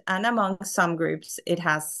government, and among some groups, it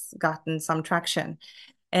has gotten some traction.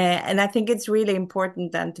 And I think it's really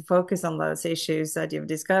important then to focus on those issues that you've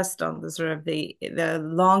discussed on the sort of the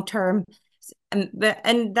long term, and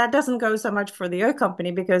that doesn't go so much for the oil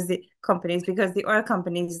company because the oil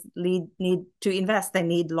companies need to invest. They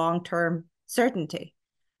need long term certainty.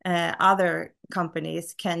 Other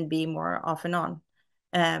companies can be more off and on.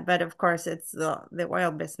 But of course, it's the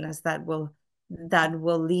oil business that will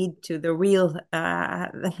lead to the real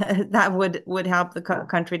that would help the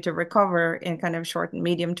country to recover in kind of short and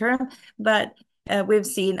medium term. But we've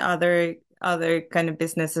seen other kind of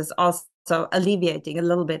businesses also alleviating a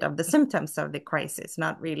little bit of the symptoms of the crisis,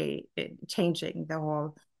 not really changing the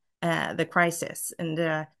whole the crisis.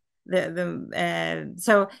 And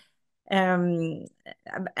so and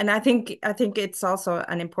I think it's also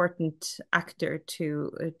an important actor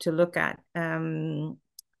to look at on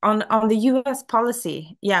the U.S.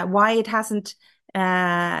 policy. Yeah, why it hasn't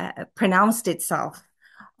pronounced itself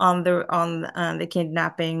on the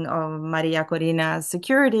kidnapping of Maria Corina's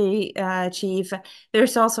security chief.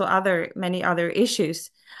 There's also many other issues.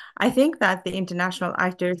 I think that the international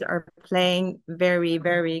actors are playing very,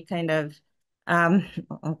 very kind of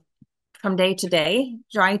from day to day,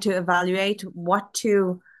 trying to evaluate what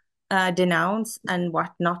to denounce and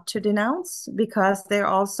what not to denounce, because they're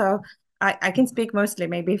also, I can speak mostly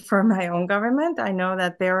maybe for my own government. I know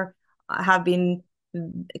that there have been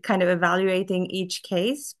kind of evaluating each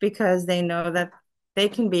case because they know that they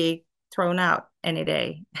can be thrown out any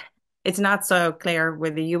day. It's not so clear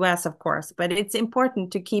with the US, of course, but it's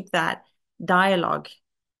important to keep that dialogue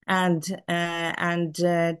and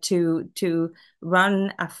to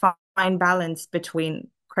run a fine balance between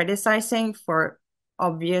criticizing for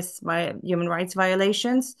obvious human rights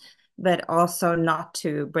violations, but also not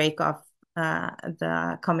to break off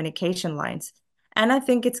the communication lines. And I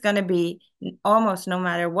think it's going to be almost no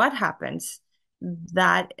matter what happens,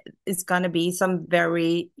 that is going to be some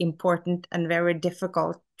very important and very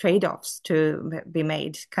difficult trade-offs to be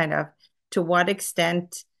made, kind of to what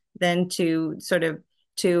extent then to sort of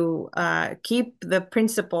to keep the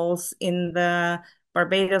principles in the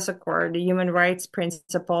Barbados Accord, the human rights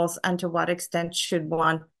principles, and to what extent should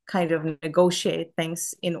one kind of negotiate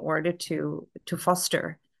things in order to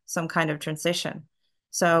foster some kind of transition.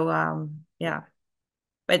 So yeah,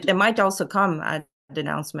 but there might also come a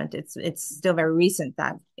denouncement. It's still very recent,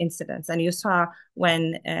 that incident, and you saw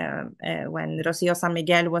when Rocio San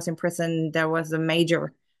Miguel was in prison, there was a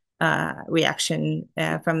major reaction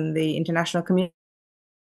from the international community,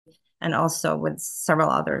 and also with several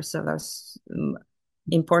others of those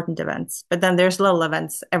important events. But then there's little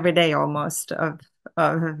events every day almost of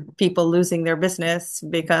people losing their business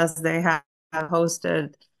because they have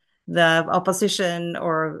hosted the opposition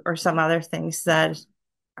or some other things that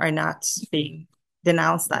are not being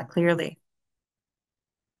denounced that clearly.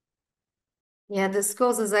 Yeah, this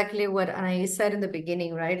goes exactly what Anais said in the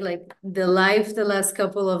beginning, right? Like the last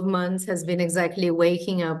couple of months has been exactly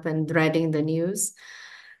waking up and dreading the news.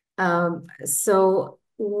 So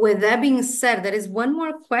with that being said, there is one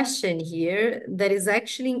more question here that is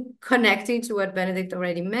actually connecting to what Benedicte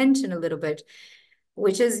already mentioned a little bit,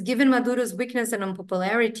 which is, given Maduro's weakness and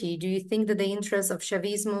unpopularity, do you think that the interests of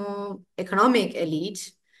Chavismo economic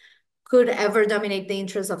elite could ever dominate the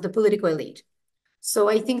interests of the political elite? So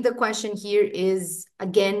I think the question here is,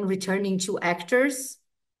 again, returning to actors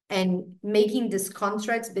and making these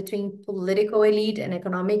contracts between political elite and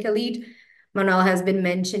economic elite. Manuel has been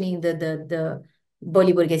mentioning the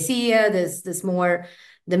Boliburguesia, this more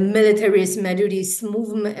the militarist Madurist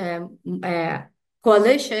movement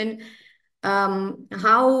coalition.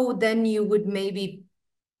 How then you would maybe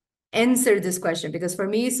answer this question? Because for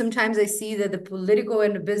me, sometimes I see that the political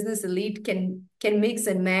and the business elite can mix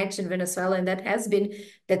and match in Venezuela, and that has been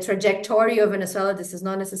the trajectory of Venezuela. This is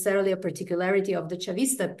not necessarily a particularity of the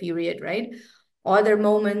Chavista period, right? Other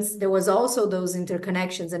moments, there was also those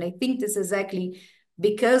interconnections, and I think this is exactly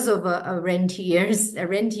because of a rentier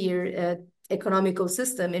economical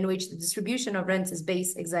system in which the distribution of rents is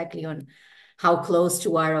based exactly on how close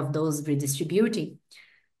you are of those redistributing.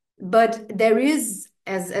 But there is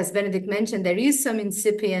as Benedict mentioned, there is some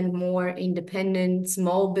incipient, more independent,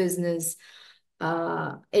 small business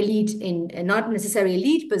elite and not necessarily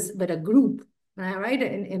elite, but a group, right?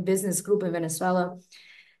 A business group in Venezuela.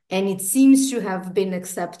 And it seems to have been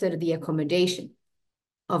accepted the accommodation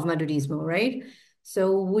of Madurismo, right?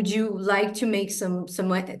 So would you like to make some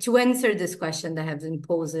to answer this question that has been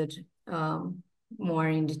posed more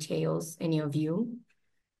in details, any of you?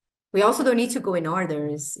 We also don't need to go in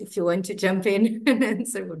orders. If you want to jump in and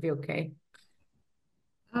answer, would be okay.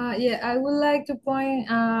 Yeah, I would like to point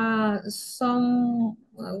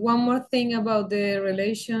one more thing about the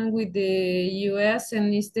relation with the U.S.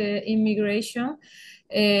 and is the immigration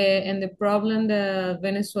and the problem the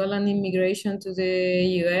Venezuelan immigration to the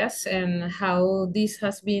U.S. and how this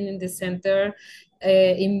has been in the center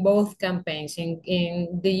in both campaigns,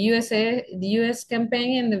 in the U.S.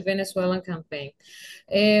 campaign and the Venezuelan campaign.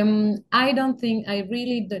 I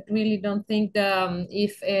really don't think that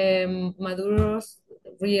if Maduro's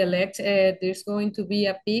re-elect, there's going to be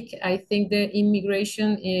a peak. I think the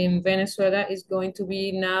immigration in Venezuela is going to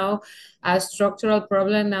be now a structural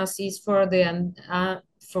problem as is for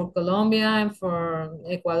Colombia and for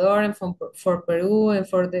Ecuador and for Peru and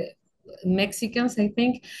for the Mexicans, I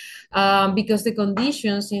think, because the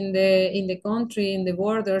conditions in the country, in the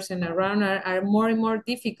borders and around are more and more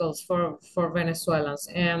difficult for Venezuelans.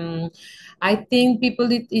 I think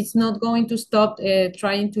it's not going to stop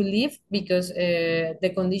trying to live because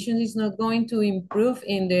the conditions is not going to improve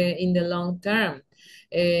in the long term.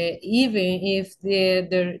 Even if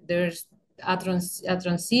there's a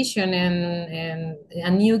transition and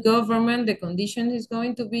a new government, the condition is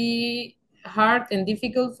going to be hard and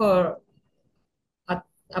difficult for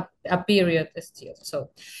a period still. So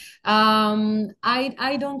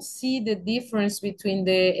I don't see the difference between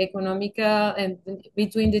the economical and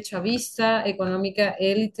between the Chavista economical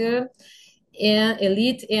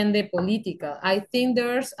elite and the political. I think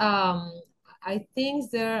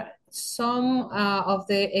there some of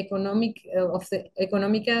the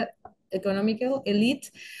economical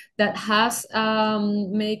elite that has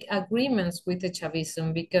make agreements with the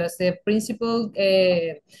Chavism because the principal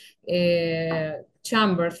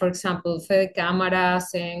chamber, for example, FES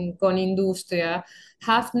Cámaras and Conindustria,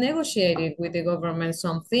 have negotiated with the government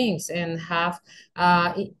some things and have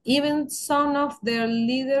even some of their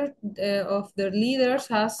leaders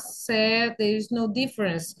has said there is no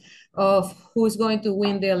difference of who's going to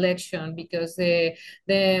win the election because the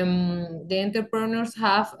entrepreneurs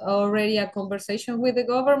have already a conversation with the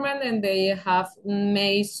government and they have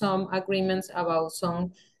made some agreements about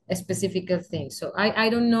some specific things. So I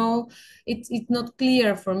don't know. It's not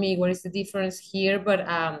clear for me what is the difference here, but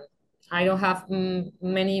I don't have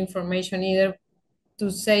many information either to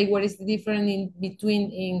say what is the difference in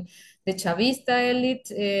between in the Chavista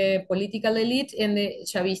elite, political elite, and the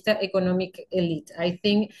Chavista economic elite. I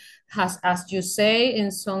think as you say,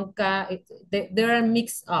 in some they are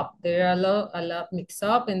mixed up. There are a lot mixed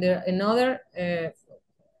up, and there are another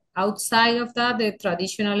outside of that, the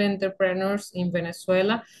traditional entrepreneurs in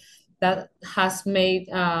Venezuela that has made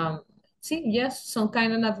some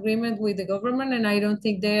kind of agreement with the government, and I don't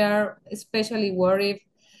think they are especially worried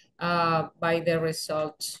by the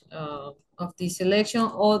result of this election,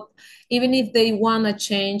 or even if they want to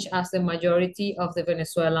change as the majority of the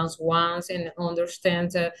Venezuelans wants and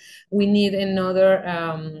understand that we need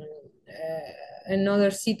another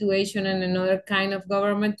situation and another kind of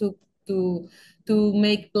government to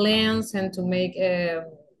make plans and to make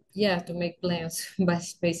to make plans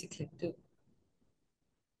basically too.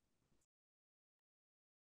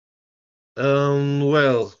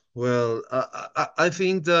 I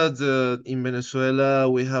think that in Venezuela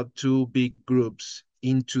we have two big groups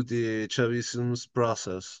into the Chavism's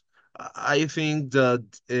process. I think that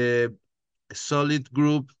a solid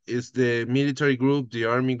group is the military group, the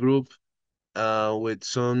army group, with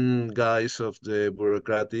some guys of the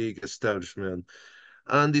bureaucratic establishment.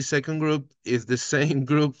 And the second group is the same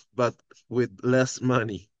group, but with less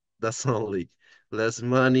money. That's only less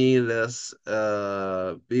money, less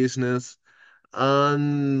business,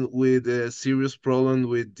 and with a serious problem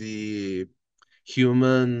with the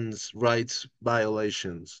human rights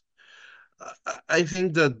violations. I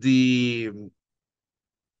think that the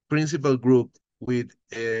principal group with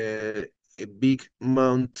a big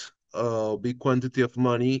amount, big quantity of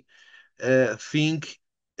money, think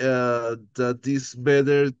that it's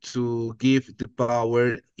better to give the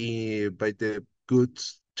power by the good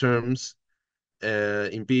terms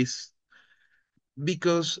in peace,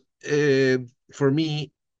 because for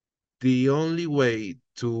me, the only way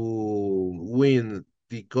to win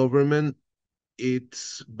the government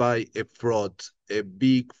it's by a fraud, a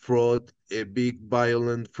big fraud, a big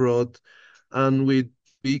violent fraud. And with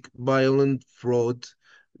big violent fraud,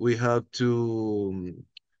 we have to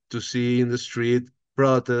see in the street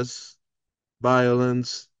protests,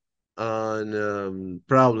 violence, and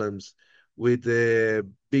problems. With the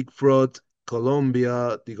big fraud,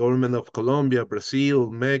 Colombia, the government of Colombia, Brazil,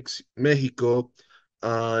 Mexico,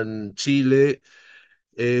 and Chile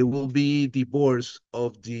will be divorced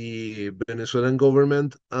of the Venezuelan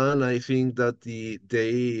government, and I think that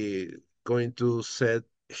they going to say,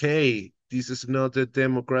 "Hey, this is not a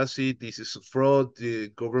democracy. This is a fraud. The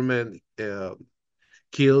government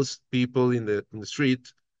kills people in the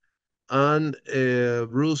street." And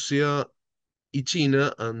Russia,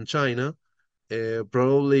 China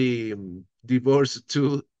probably divorce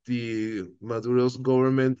to the Maduro's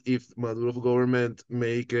government if Maduro's government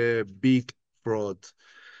make a big fraud.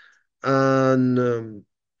 And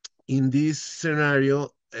in this scenario,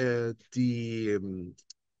 the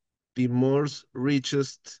most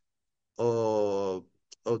richest of,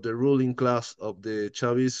 of the ruling class of the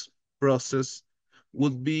Chavez process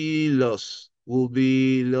would be lost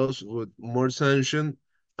with more sanction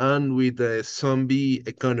and with a zombie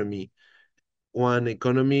economy, one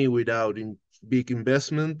economy without big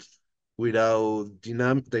investment, without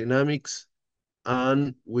dynamics,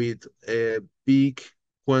 and with a big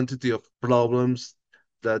quantity of problems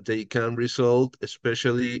that they can resolve,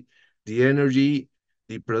 especially the energy,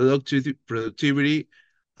 the productivity,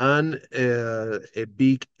 and a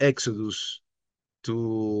big exodus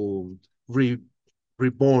to re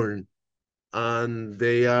reborn. And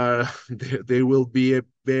they are they will be a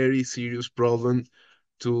very serious problem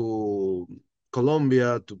to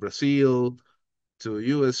Colombia, to Brazil, to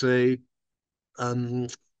USA.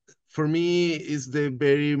 And for me, it's the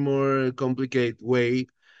very more complicated way.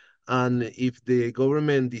 And if the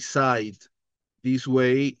government decide this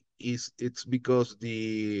way, it's because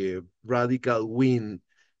the radical wing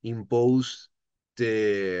impose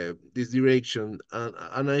this direction.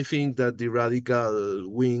 And I think that the radical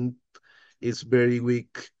wing is very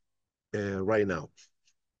weak right now.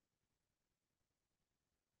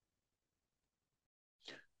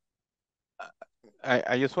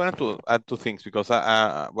 I just wanted to add two things because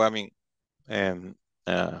well, I mean,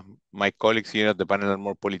 um, my colleagues here at the panel are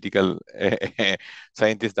more political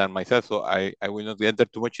scientists than myself, so I will not enter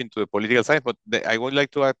too much into the political side, but I would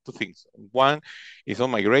like to add two things. One is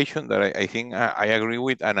on migration that I think I agree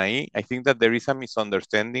with Anais. I think that there is a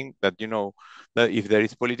misunderstanding that, that if there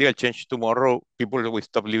is political change tomorrow, people will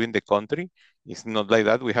stop leaving the country. It's not like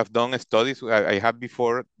that. We have done studies. I have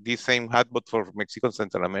before this same hat, but for Mexico and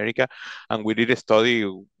Central America, and we did a study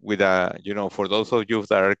with a, for those of you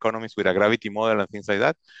that are economists, with a gravity model and things like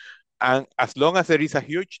that. And as long as there is a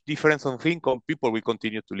huge difference of income, people will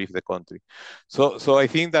continue to leave the country. So I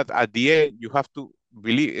think that at the end, you have to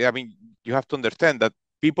believe, I mean, you have to understand that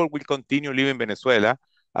people will continue living Venezuela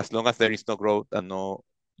as long as there is no growth and no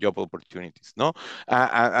job opportunities, no?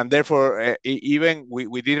 And therefore, even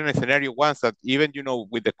we did in a scenario once that even,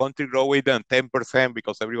 with the country growing than 10%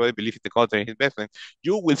 because everybody believes in the country investment,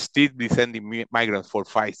 you will still be sending migrants for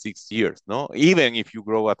 5-6 years, no? Even if you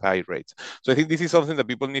grow at high rates. So I think this is something that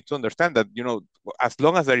people need to understand, that, as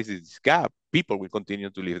long as there is this gap, people will continue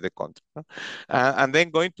to leave the country. No? And then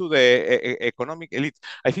going to the economic elites,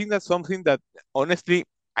 I think that's something that, honestly,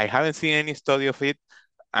 I haven't seen any study of it,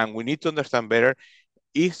 and we need to understand better,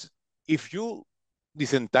 is if you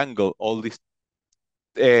disentangle all these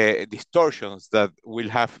distortions that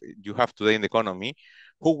you have today in the economy,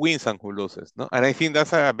 who wins and who loses, no? And I think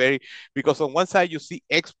that's a very, because on one side you see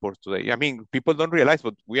exports today. I mean, people don't realize,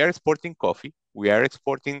 but we are exporting coffee, we are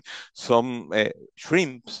exporting some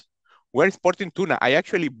shrimps, we're exporting tuna. I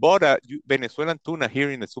actually bought a Venezuelan tuna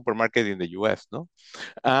here in the supermarket in the US, no?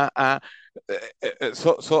 Uh, uh,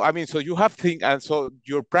 so I mean, so you have things, and so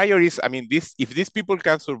your priorities. I mean, if these people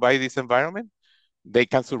can survive this environment, they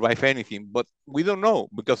can survive anything. But we don't know,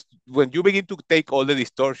 because when you begin to take all the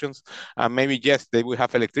distortions, maybe yes, they will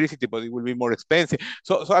have electricity, but it will be more expensive.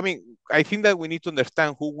 So I mean, I think that we need to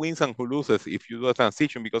understand who wins and who loses if you do a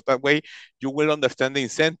transition, because that way you will understand the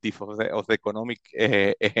incentive of the economic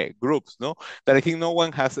groups. No, that I think no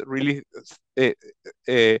one has really.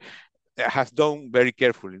 Uh, has done very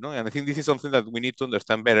carefully, no? And I think this is something that we need to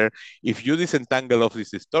understand better. If you disentangle of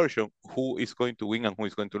this distortion, who is going to win and who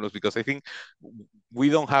is going to lose? Because I think we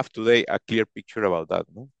don't have today a clear picture about that,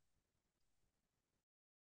 no?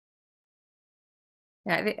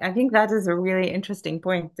 Yeah, I think that is a really interesting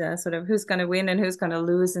point, sort of who's going to win and who's going to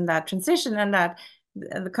lose in that transition, and that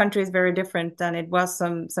the country is very different than it was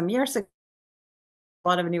some years ago. A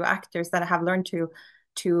lot of new actors that have learned to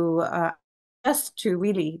just to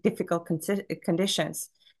really difficult conditions.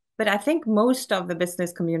 But I think most of the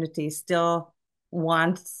business community still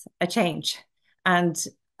wants a change. And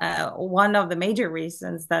one of the major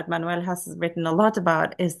reasons that Manuel has written a lot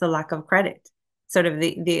about is the lack of credit, sort of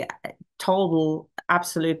the total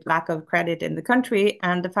absolute lack of credit in the country,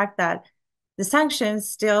 and the fact that the sanctions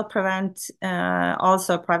still prevent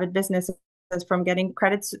also private businesses from getting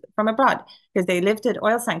credits from abroad, because they lifted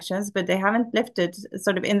oil sanctions, but they haven't lifted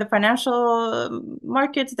sort of in the financial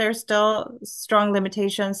markets. There's still strong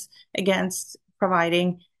limitations against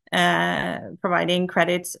providing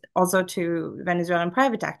credits also to Venezuelan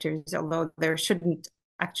private actors, although there shouldn't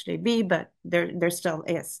actually be, but there still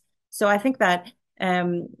is. So I think that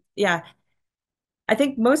yeah, I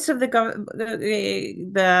think most of the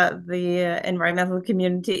environmental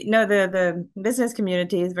community, no, the business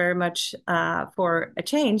community is very much for a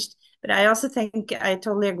change. But I also think I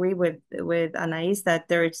totally agree with Anais that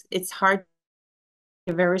it's hard,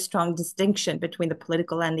 a very strong distinction between the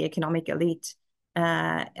political and the economic elite.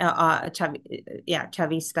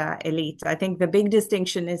 Chavista elite. I think the big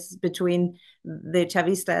distinction is between the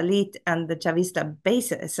Chavista elite and the Chavista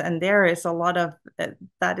basis, and there is a lot of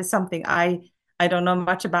that is something I don't know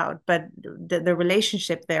much about, but the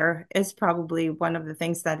relationship there is probably one of the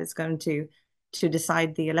things that is going to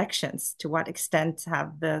decide the elections. To what extent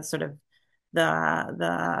have the sort of the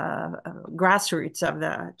grassroots of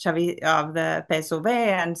the PSOV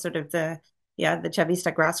and sort of the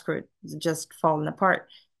Chavista grassroots just fallen apart.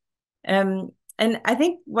 And I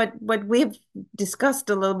think what we've discussed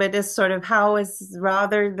a little bit is sort of how is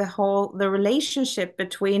rather the relationship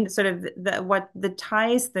between sort of what the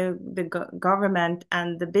ties the government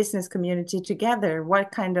and the business community together,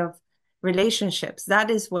 what kind of relationships, that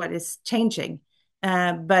is what is changing.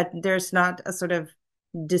 But there's not a sort of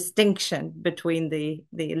distinction between the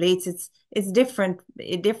elites. It's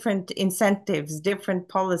different incentives, different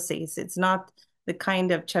policies. It's not the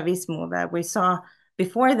kind of Chavismo that we saw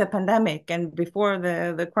before the pandemic and before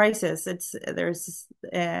the crisis. It's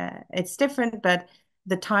different, but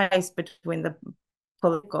the ties between the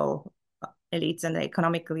political elites and the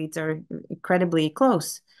economic elites are incredibly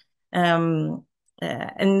close. But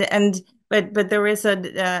there is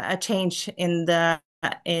a change in the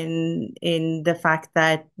fact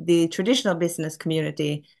that the traditional business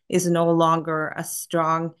community is no longer a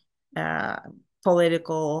strong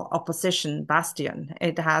political opposition bastion.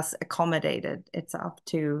 It has accommodated itself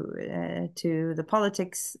to the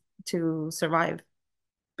politics to survive,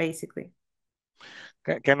 basically.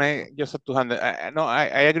 Can I just add to hand? No,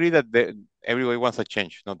 I agree that everybody wants a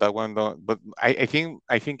change. Not that one, though, but I think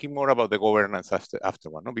more about the governance after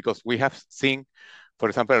one, no? Because we have seen, for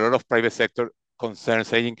example, a lot of private sector concerns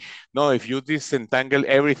saying, no, if you disentangle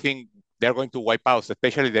everything, they're going to wipe out.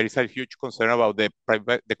 Especially there is a huge concern about the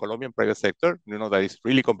Colombian private sector, that is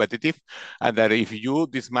really competitive, and that if you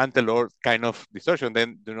dismantle or kind of distortion,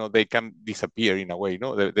 then they can disappear in a way,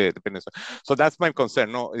 the Venezuela. So that's my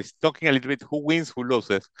concern. No, it's talking a little bit who wins, who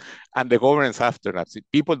loses, and the governance after that.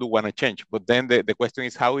 People do want to change, but then the question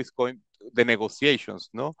is how is going the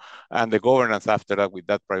negotiations, and the governance after that with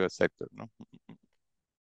that private sector,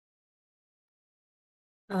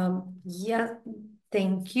 Yeah,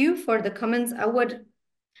 thank you for the comments.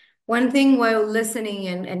 One thing while listening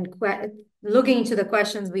and looking into the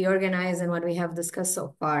questions we organize and what we have discussed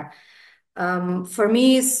so far, for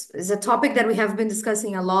me is a topic that we have been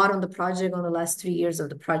discussing a lot on the project on the last 3 years of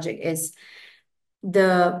the project, is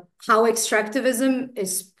how extractivism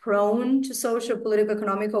is prone to social, political,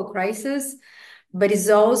 economical crisis, but is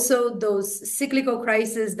also those cyclical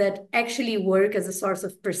crises that actually work as a source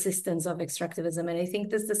of persistence of extractivism. And I think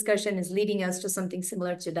this discussion is leading us to something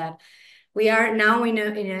similar to that. We are now in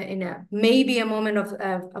a maybe a moment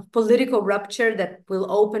of political rupture that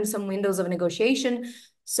will open some windows of negotiation,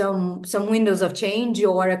 some windows of change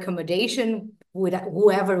or accommodation with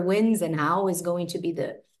whoever wins, and how is going to be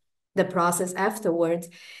the process afterwards.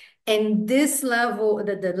 And this level,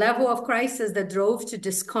 the level of crisis that drove to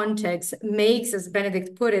this context makes, as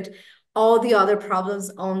Benedicte put it, all the other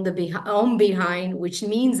problems on behind, which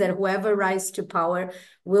means that whoever rises to power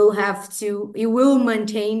will maintain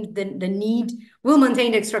will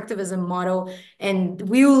maintain the extractivism model, and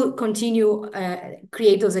will continue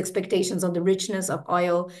create those expectations on the richness of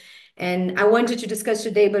oil. And I wanted to discuss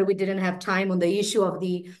today, but we didn't have time, on the issue of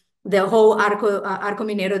the whole Arco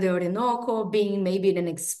Minero de Orinoco being maybe an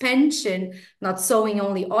expansion, not sowing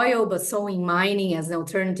only oil, but sowing mining as an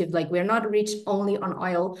alternative. Like, we're not rich only on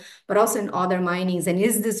oil, but also in other minings. And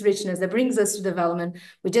is this richness that brings us to development?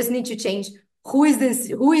 We just need to change who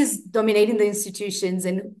is dominating the institutions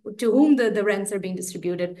and to whom the rents are being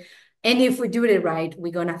distributed. And if we do it right,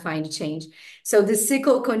 we're gonna find change. So the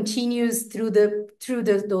cycle continues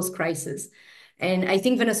those crises. And I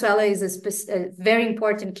think Venezuela is a very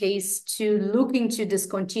important case to look into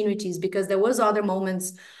discontinuities, because there was other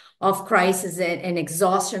moments of crisis and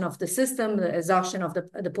exhaustion of the system. The exhaustion of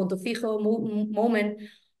the Punto Fijo moment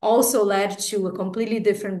also led to a completely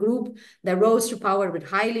different group that rose to power with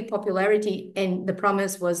highly popularity, and the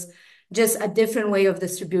promise was just a different way of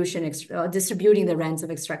distributing the rents of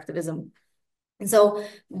extractivism. And so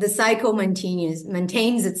the cycle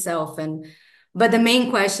maintains itself. But the main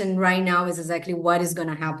question right now is exactly what is going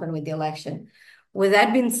to happen with the election. With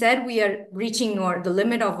that being said, we are reaching the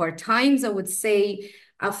limit of our times. I would say,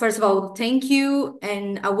 first of all, thank you.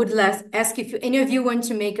 And I would ask if any of you want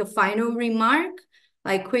to make a final remark,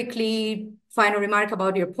 like quickly final remark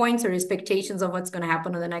about your points or expectations of what's going to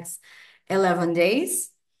happen in the next 11 days.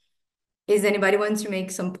 Is anybody want to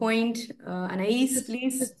make some point? Anais,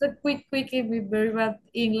 please. Just a quickly, with very bad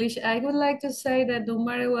English. I would like to say that no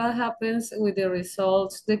matter what happens with the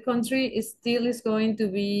results, the country still is going to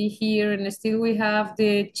be here, and still we have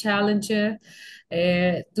the challenge to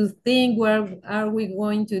think what are we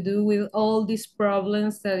going to do with all these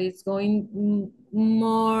problems that it's going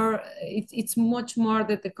more, it's much more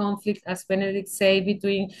than the conflict, as Benedict say,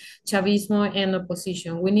 between Chavismo and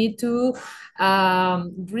opposition. We need to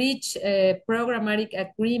reach programmatic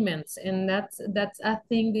agreements, and that's I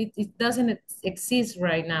think it doesn't exist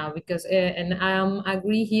right now, because and I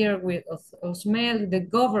agree here with Osmel, the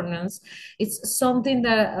governance, it's something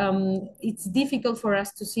that it's difficult for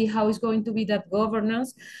us to see how is going to be that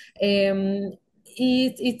governance.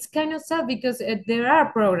 It's kind of sad, because there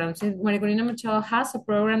are programs. Maria Corina Machado has a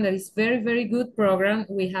program that is very, very good program.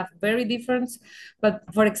 We have very different, but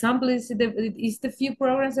for example, it's the few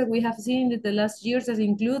programs that we have seen in the last years that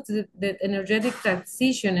includes the energetic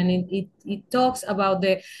transition, and it talks about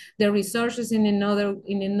the resources in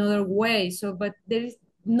another way. So, but there is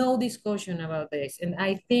no discussion about this, and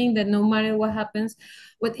I think that no matter what happens,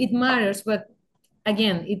 what it matters, but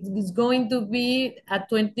again, it is going to be at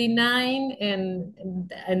 29 and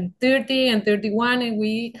 30 and 31, and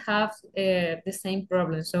we have the same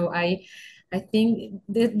problem. So I think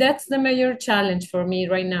that's the major challenge for me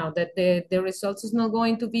right now, that the results is not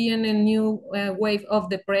going to be in a new wave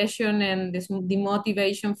of depression and this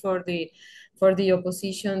demotivation for the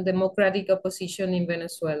opposition, democratic opposition in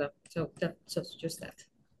Venezuela. So that's just that.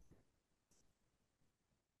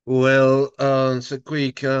 Well, so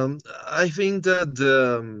quick. I think that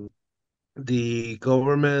the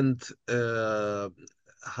government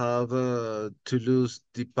have to lose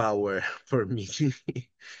the power for me.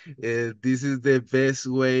 This is the best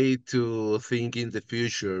way to think in the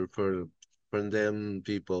future for them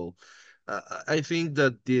people. I think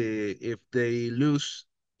that if they lose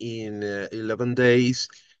in 11 days,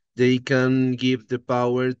 they can give the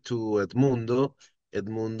power to Edmundo.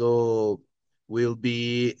 Edmundo will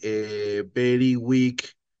be a very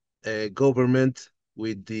weak government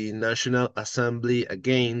with the National Assembly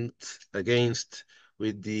against,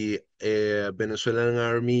 with the Venezuelan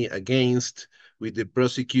army against, with the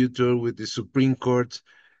prosecutor, with the Supreme Court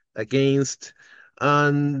against,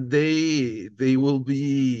 and they will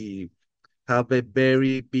be have a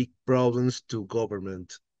very big problems to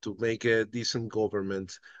government to make a decent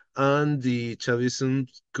government, and the Chavism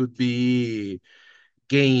could be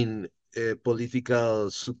gain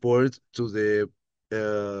political support to the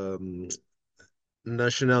um,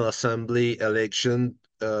 National Assembly election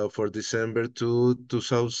for December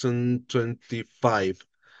 2025.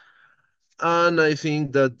 And I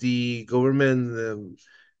think that the government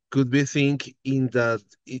could be think in that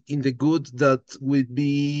in the good that would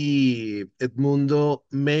be Edmundo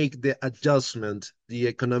make the adjustment, the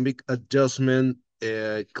economic adjustment,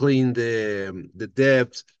 clean the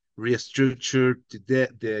debt, restructure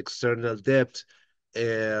the external debt,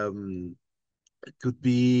 um, could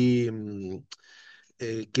be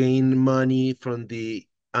gain money from the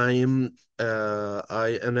IMF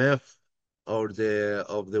or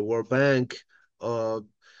the World Bank.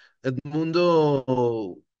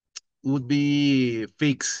 Edmundo would be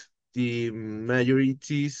fix the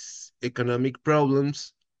majority's economic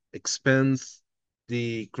problems, expense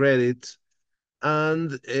the credit, and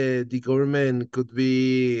the government could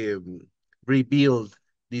be rebuild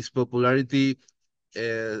this popularity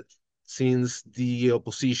uh, since the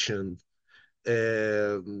opposition.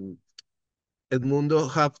 Um, Edmundo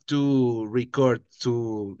have to record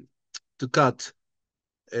to cut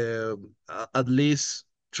at least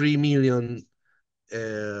 3 million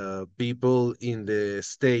people in the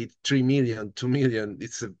state. 3 million, 2 million.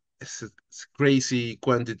 It's a crazy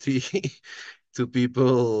quantity. to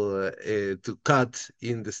people to cut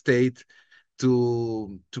in the state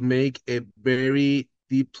to make a very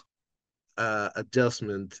deep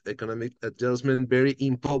adjustment, economic adjustment, very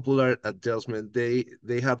unpopular adjustment. They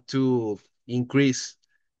have to increase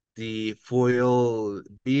the fuel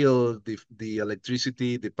bill, the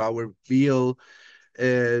electricity, the power bill.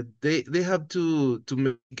 They have to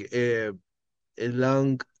make a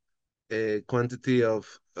long quantity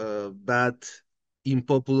of bad,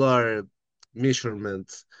 unpopular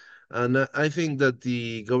measurements. And I think that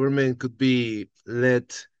the government could be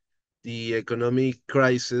let the economic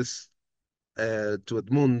crisis to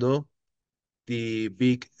Edmundo, the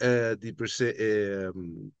big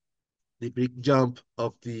the big jump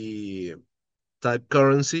of the type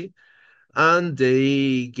currency, and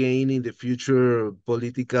they gain in the future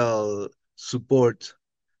political support,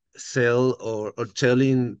 sell or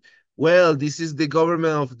telling, well, this is the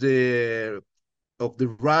government of the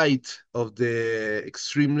right, of the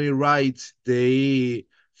extremely right. They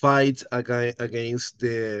fight against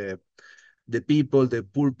the people, the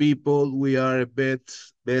poor people. We are a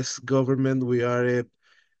best government. We are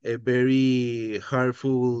a very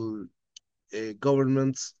hurtful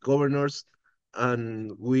governors,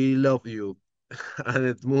 and we love you.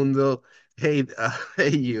 And Edmundo hate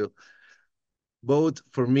you. Vote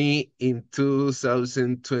for me in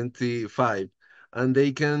 2025, and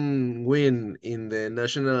they can win in the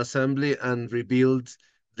National Assembly and rebuild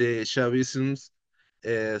the Chavism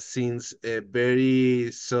since a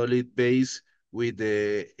very solid base with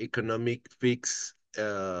the economic fix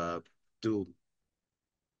too.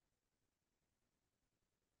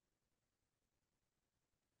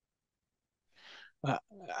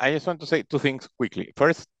 I just want to say two things quickly.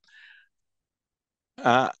 First,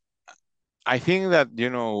 I think that,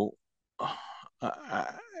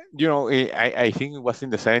 I think it was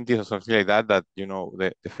in the 70s or something like that, the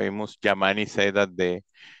famous Yamani said that the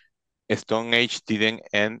Stone Age didn't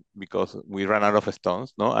end because we ran out of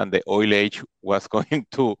stones, no? And the oil age was going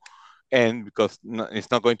to end because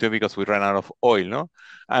it's not going to, because we ran out of oil, no?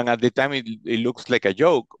 And at the time it looks like a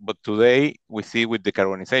joke, but today we see with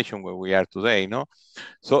decarbonization where we are today, no?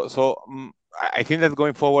 So I think that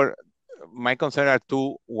going forward, my concern are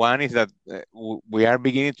two. One is that we are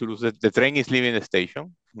beginning to lose the train is leaving the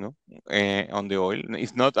station, on the oil.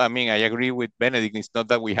 It's not, I mean, I agree with Benedict. It's not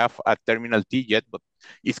that we have a terminal T yet, but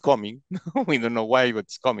it's coming. We don't know why, but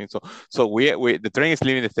it's coming. So the train is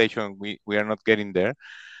leaving the station. We are not getting there.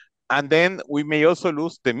 And then we may also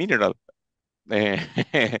lose the mineral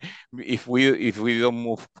if we don't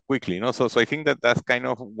move quickly, so I think that that's kind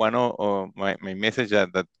of one of my message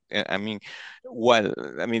that I mean, well,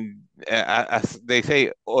 I mean, as they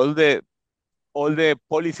say, all the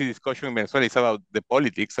policy discussion in Venezuela is about the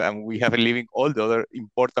politics, and we have leaving all the other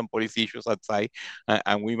important policy issues outside,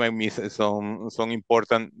 and we might miss some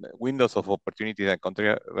important windows of opportunity that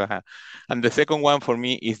country. And the second one for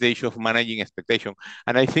me is the issue of managing expectation,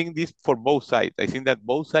 and I think this for both sides. I think that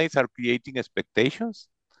both sides are creating expectations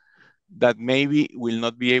that maybe will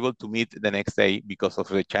not be able to meet the next day because of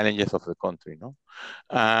the challenges of the country, no?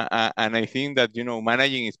 And I think that,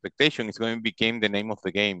 managing expectation is going to become the name of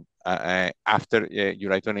the game after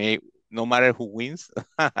July 28, no matter who wins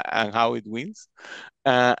and how it wins.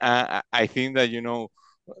 I think that,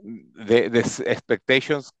 the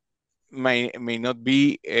expectations may not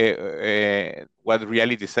be what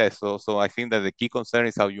reality says. So I think that the key concern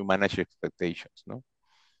is how you manage expectations, no?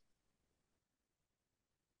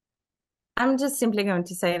 I'm just simply going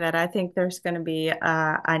to say that I think there's going to be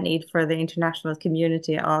a need for the international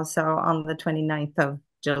community also on the 29th of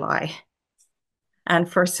July and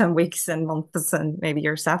for some weeks and months and maybe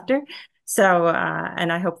years after. So,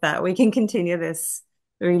 and I hope that we can continue this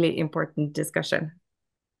really important discussion.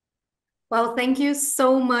 Well, thank you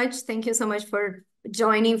so much. Thank you so much for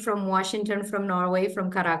joining from Washington, from Norway,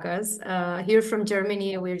 from Caracas. Here from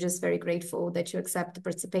Germany, we're just very grateful that you accept the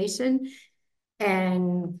participation.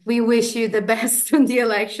 And we wish you the best in the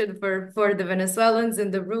election for the Venezuelans in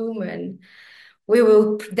the room. And we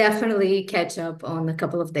will definitely catch up on a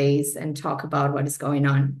couple of days and talk about what is going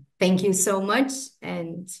on. Thank you so much,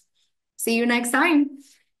 and see you next time.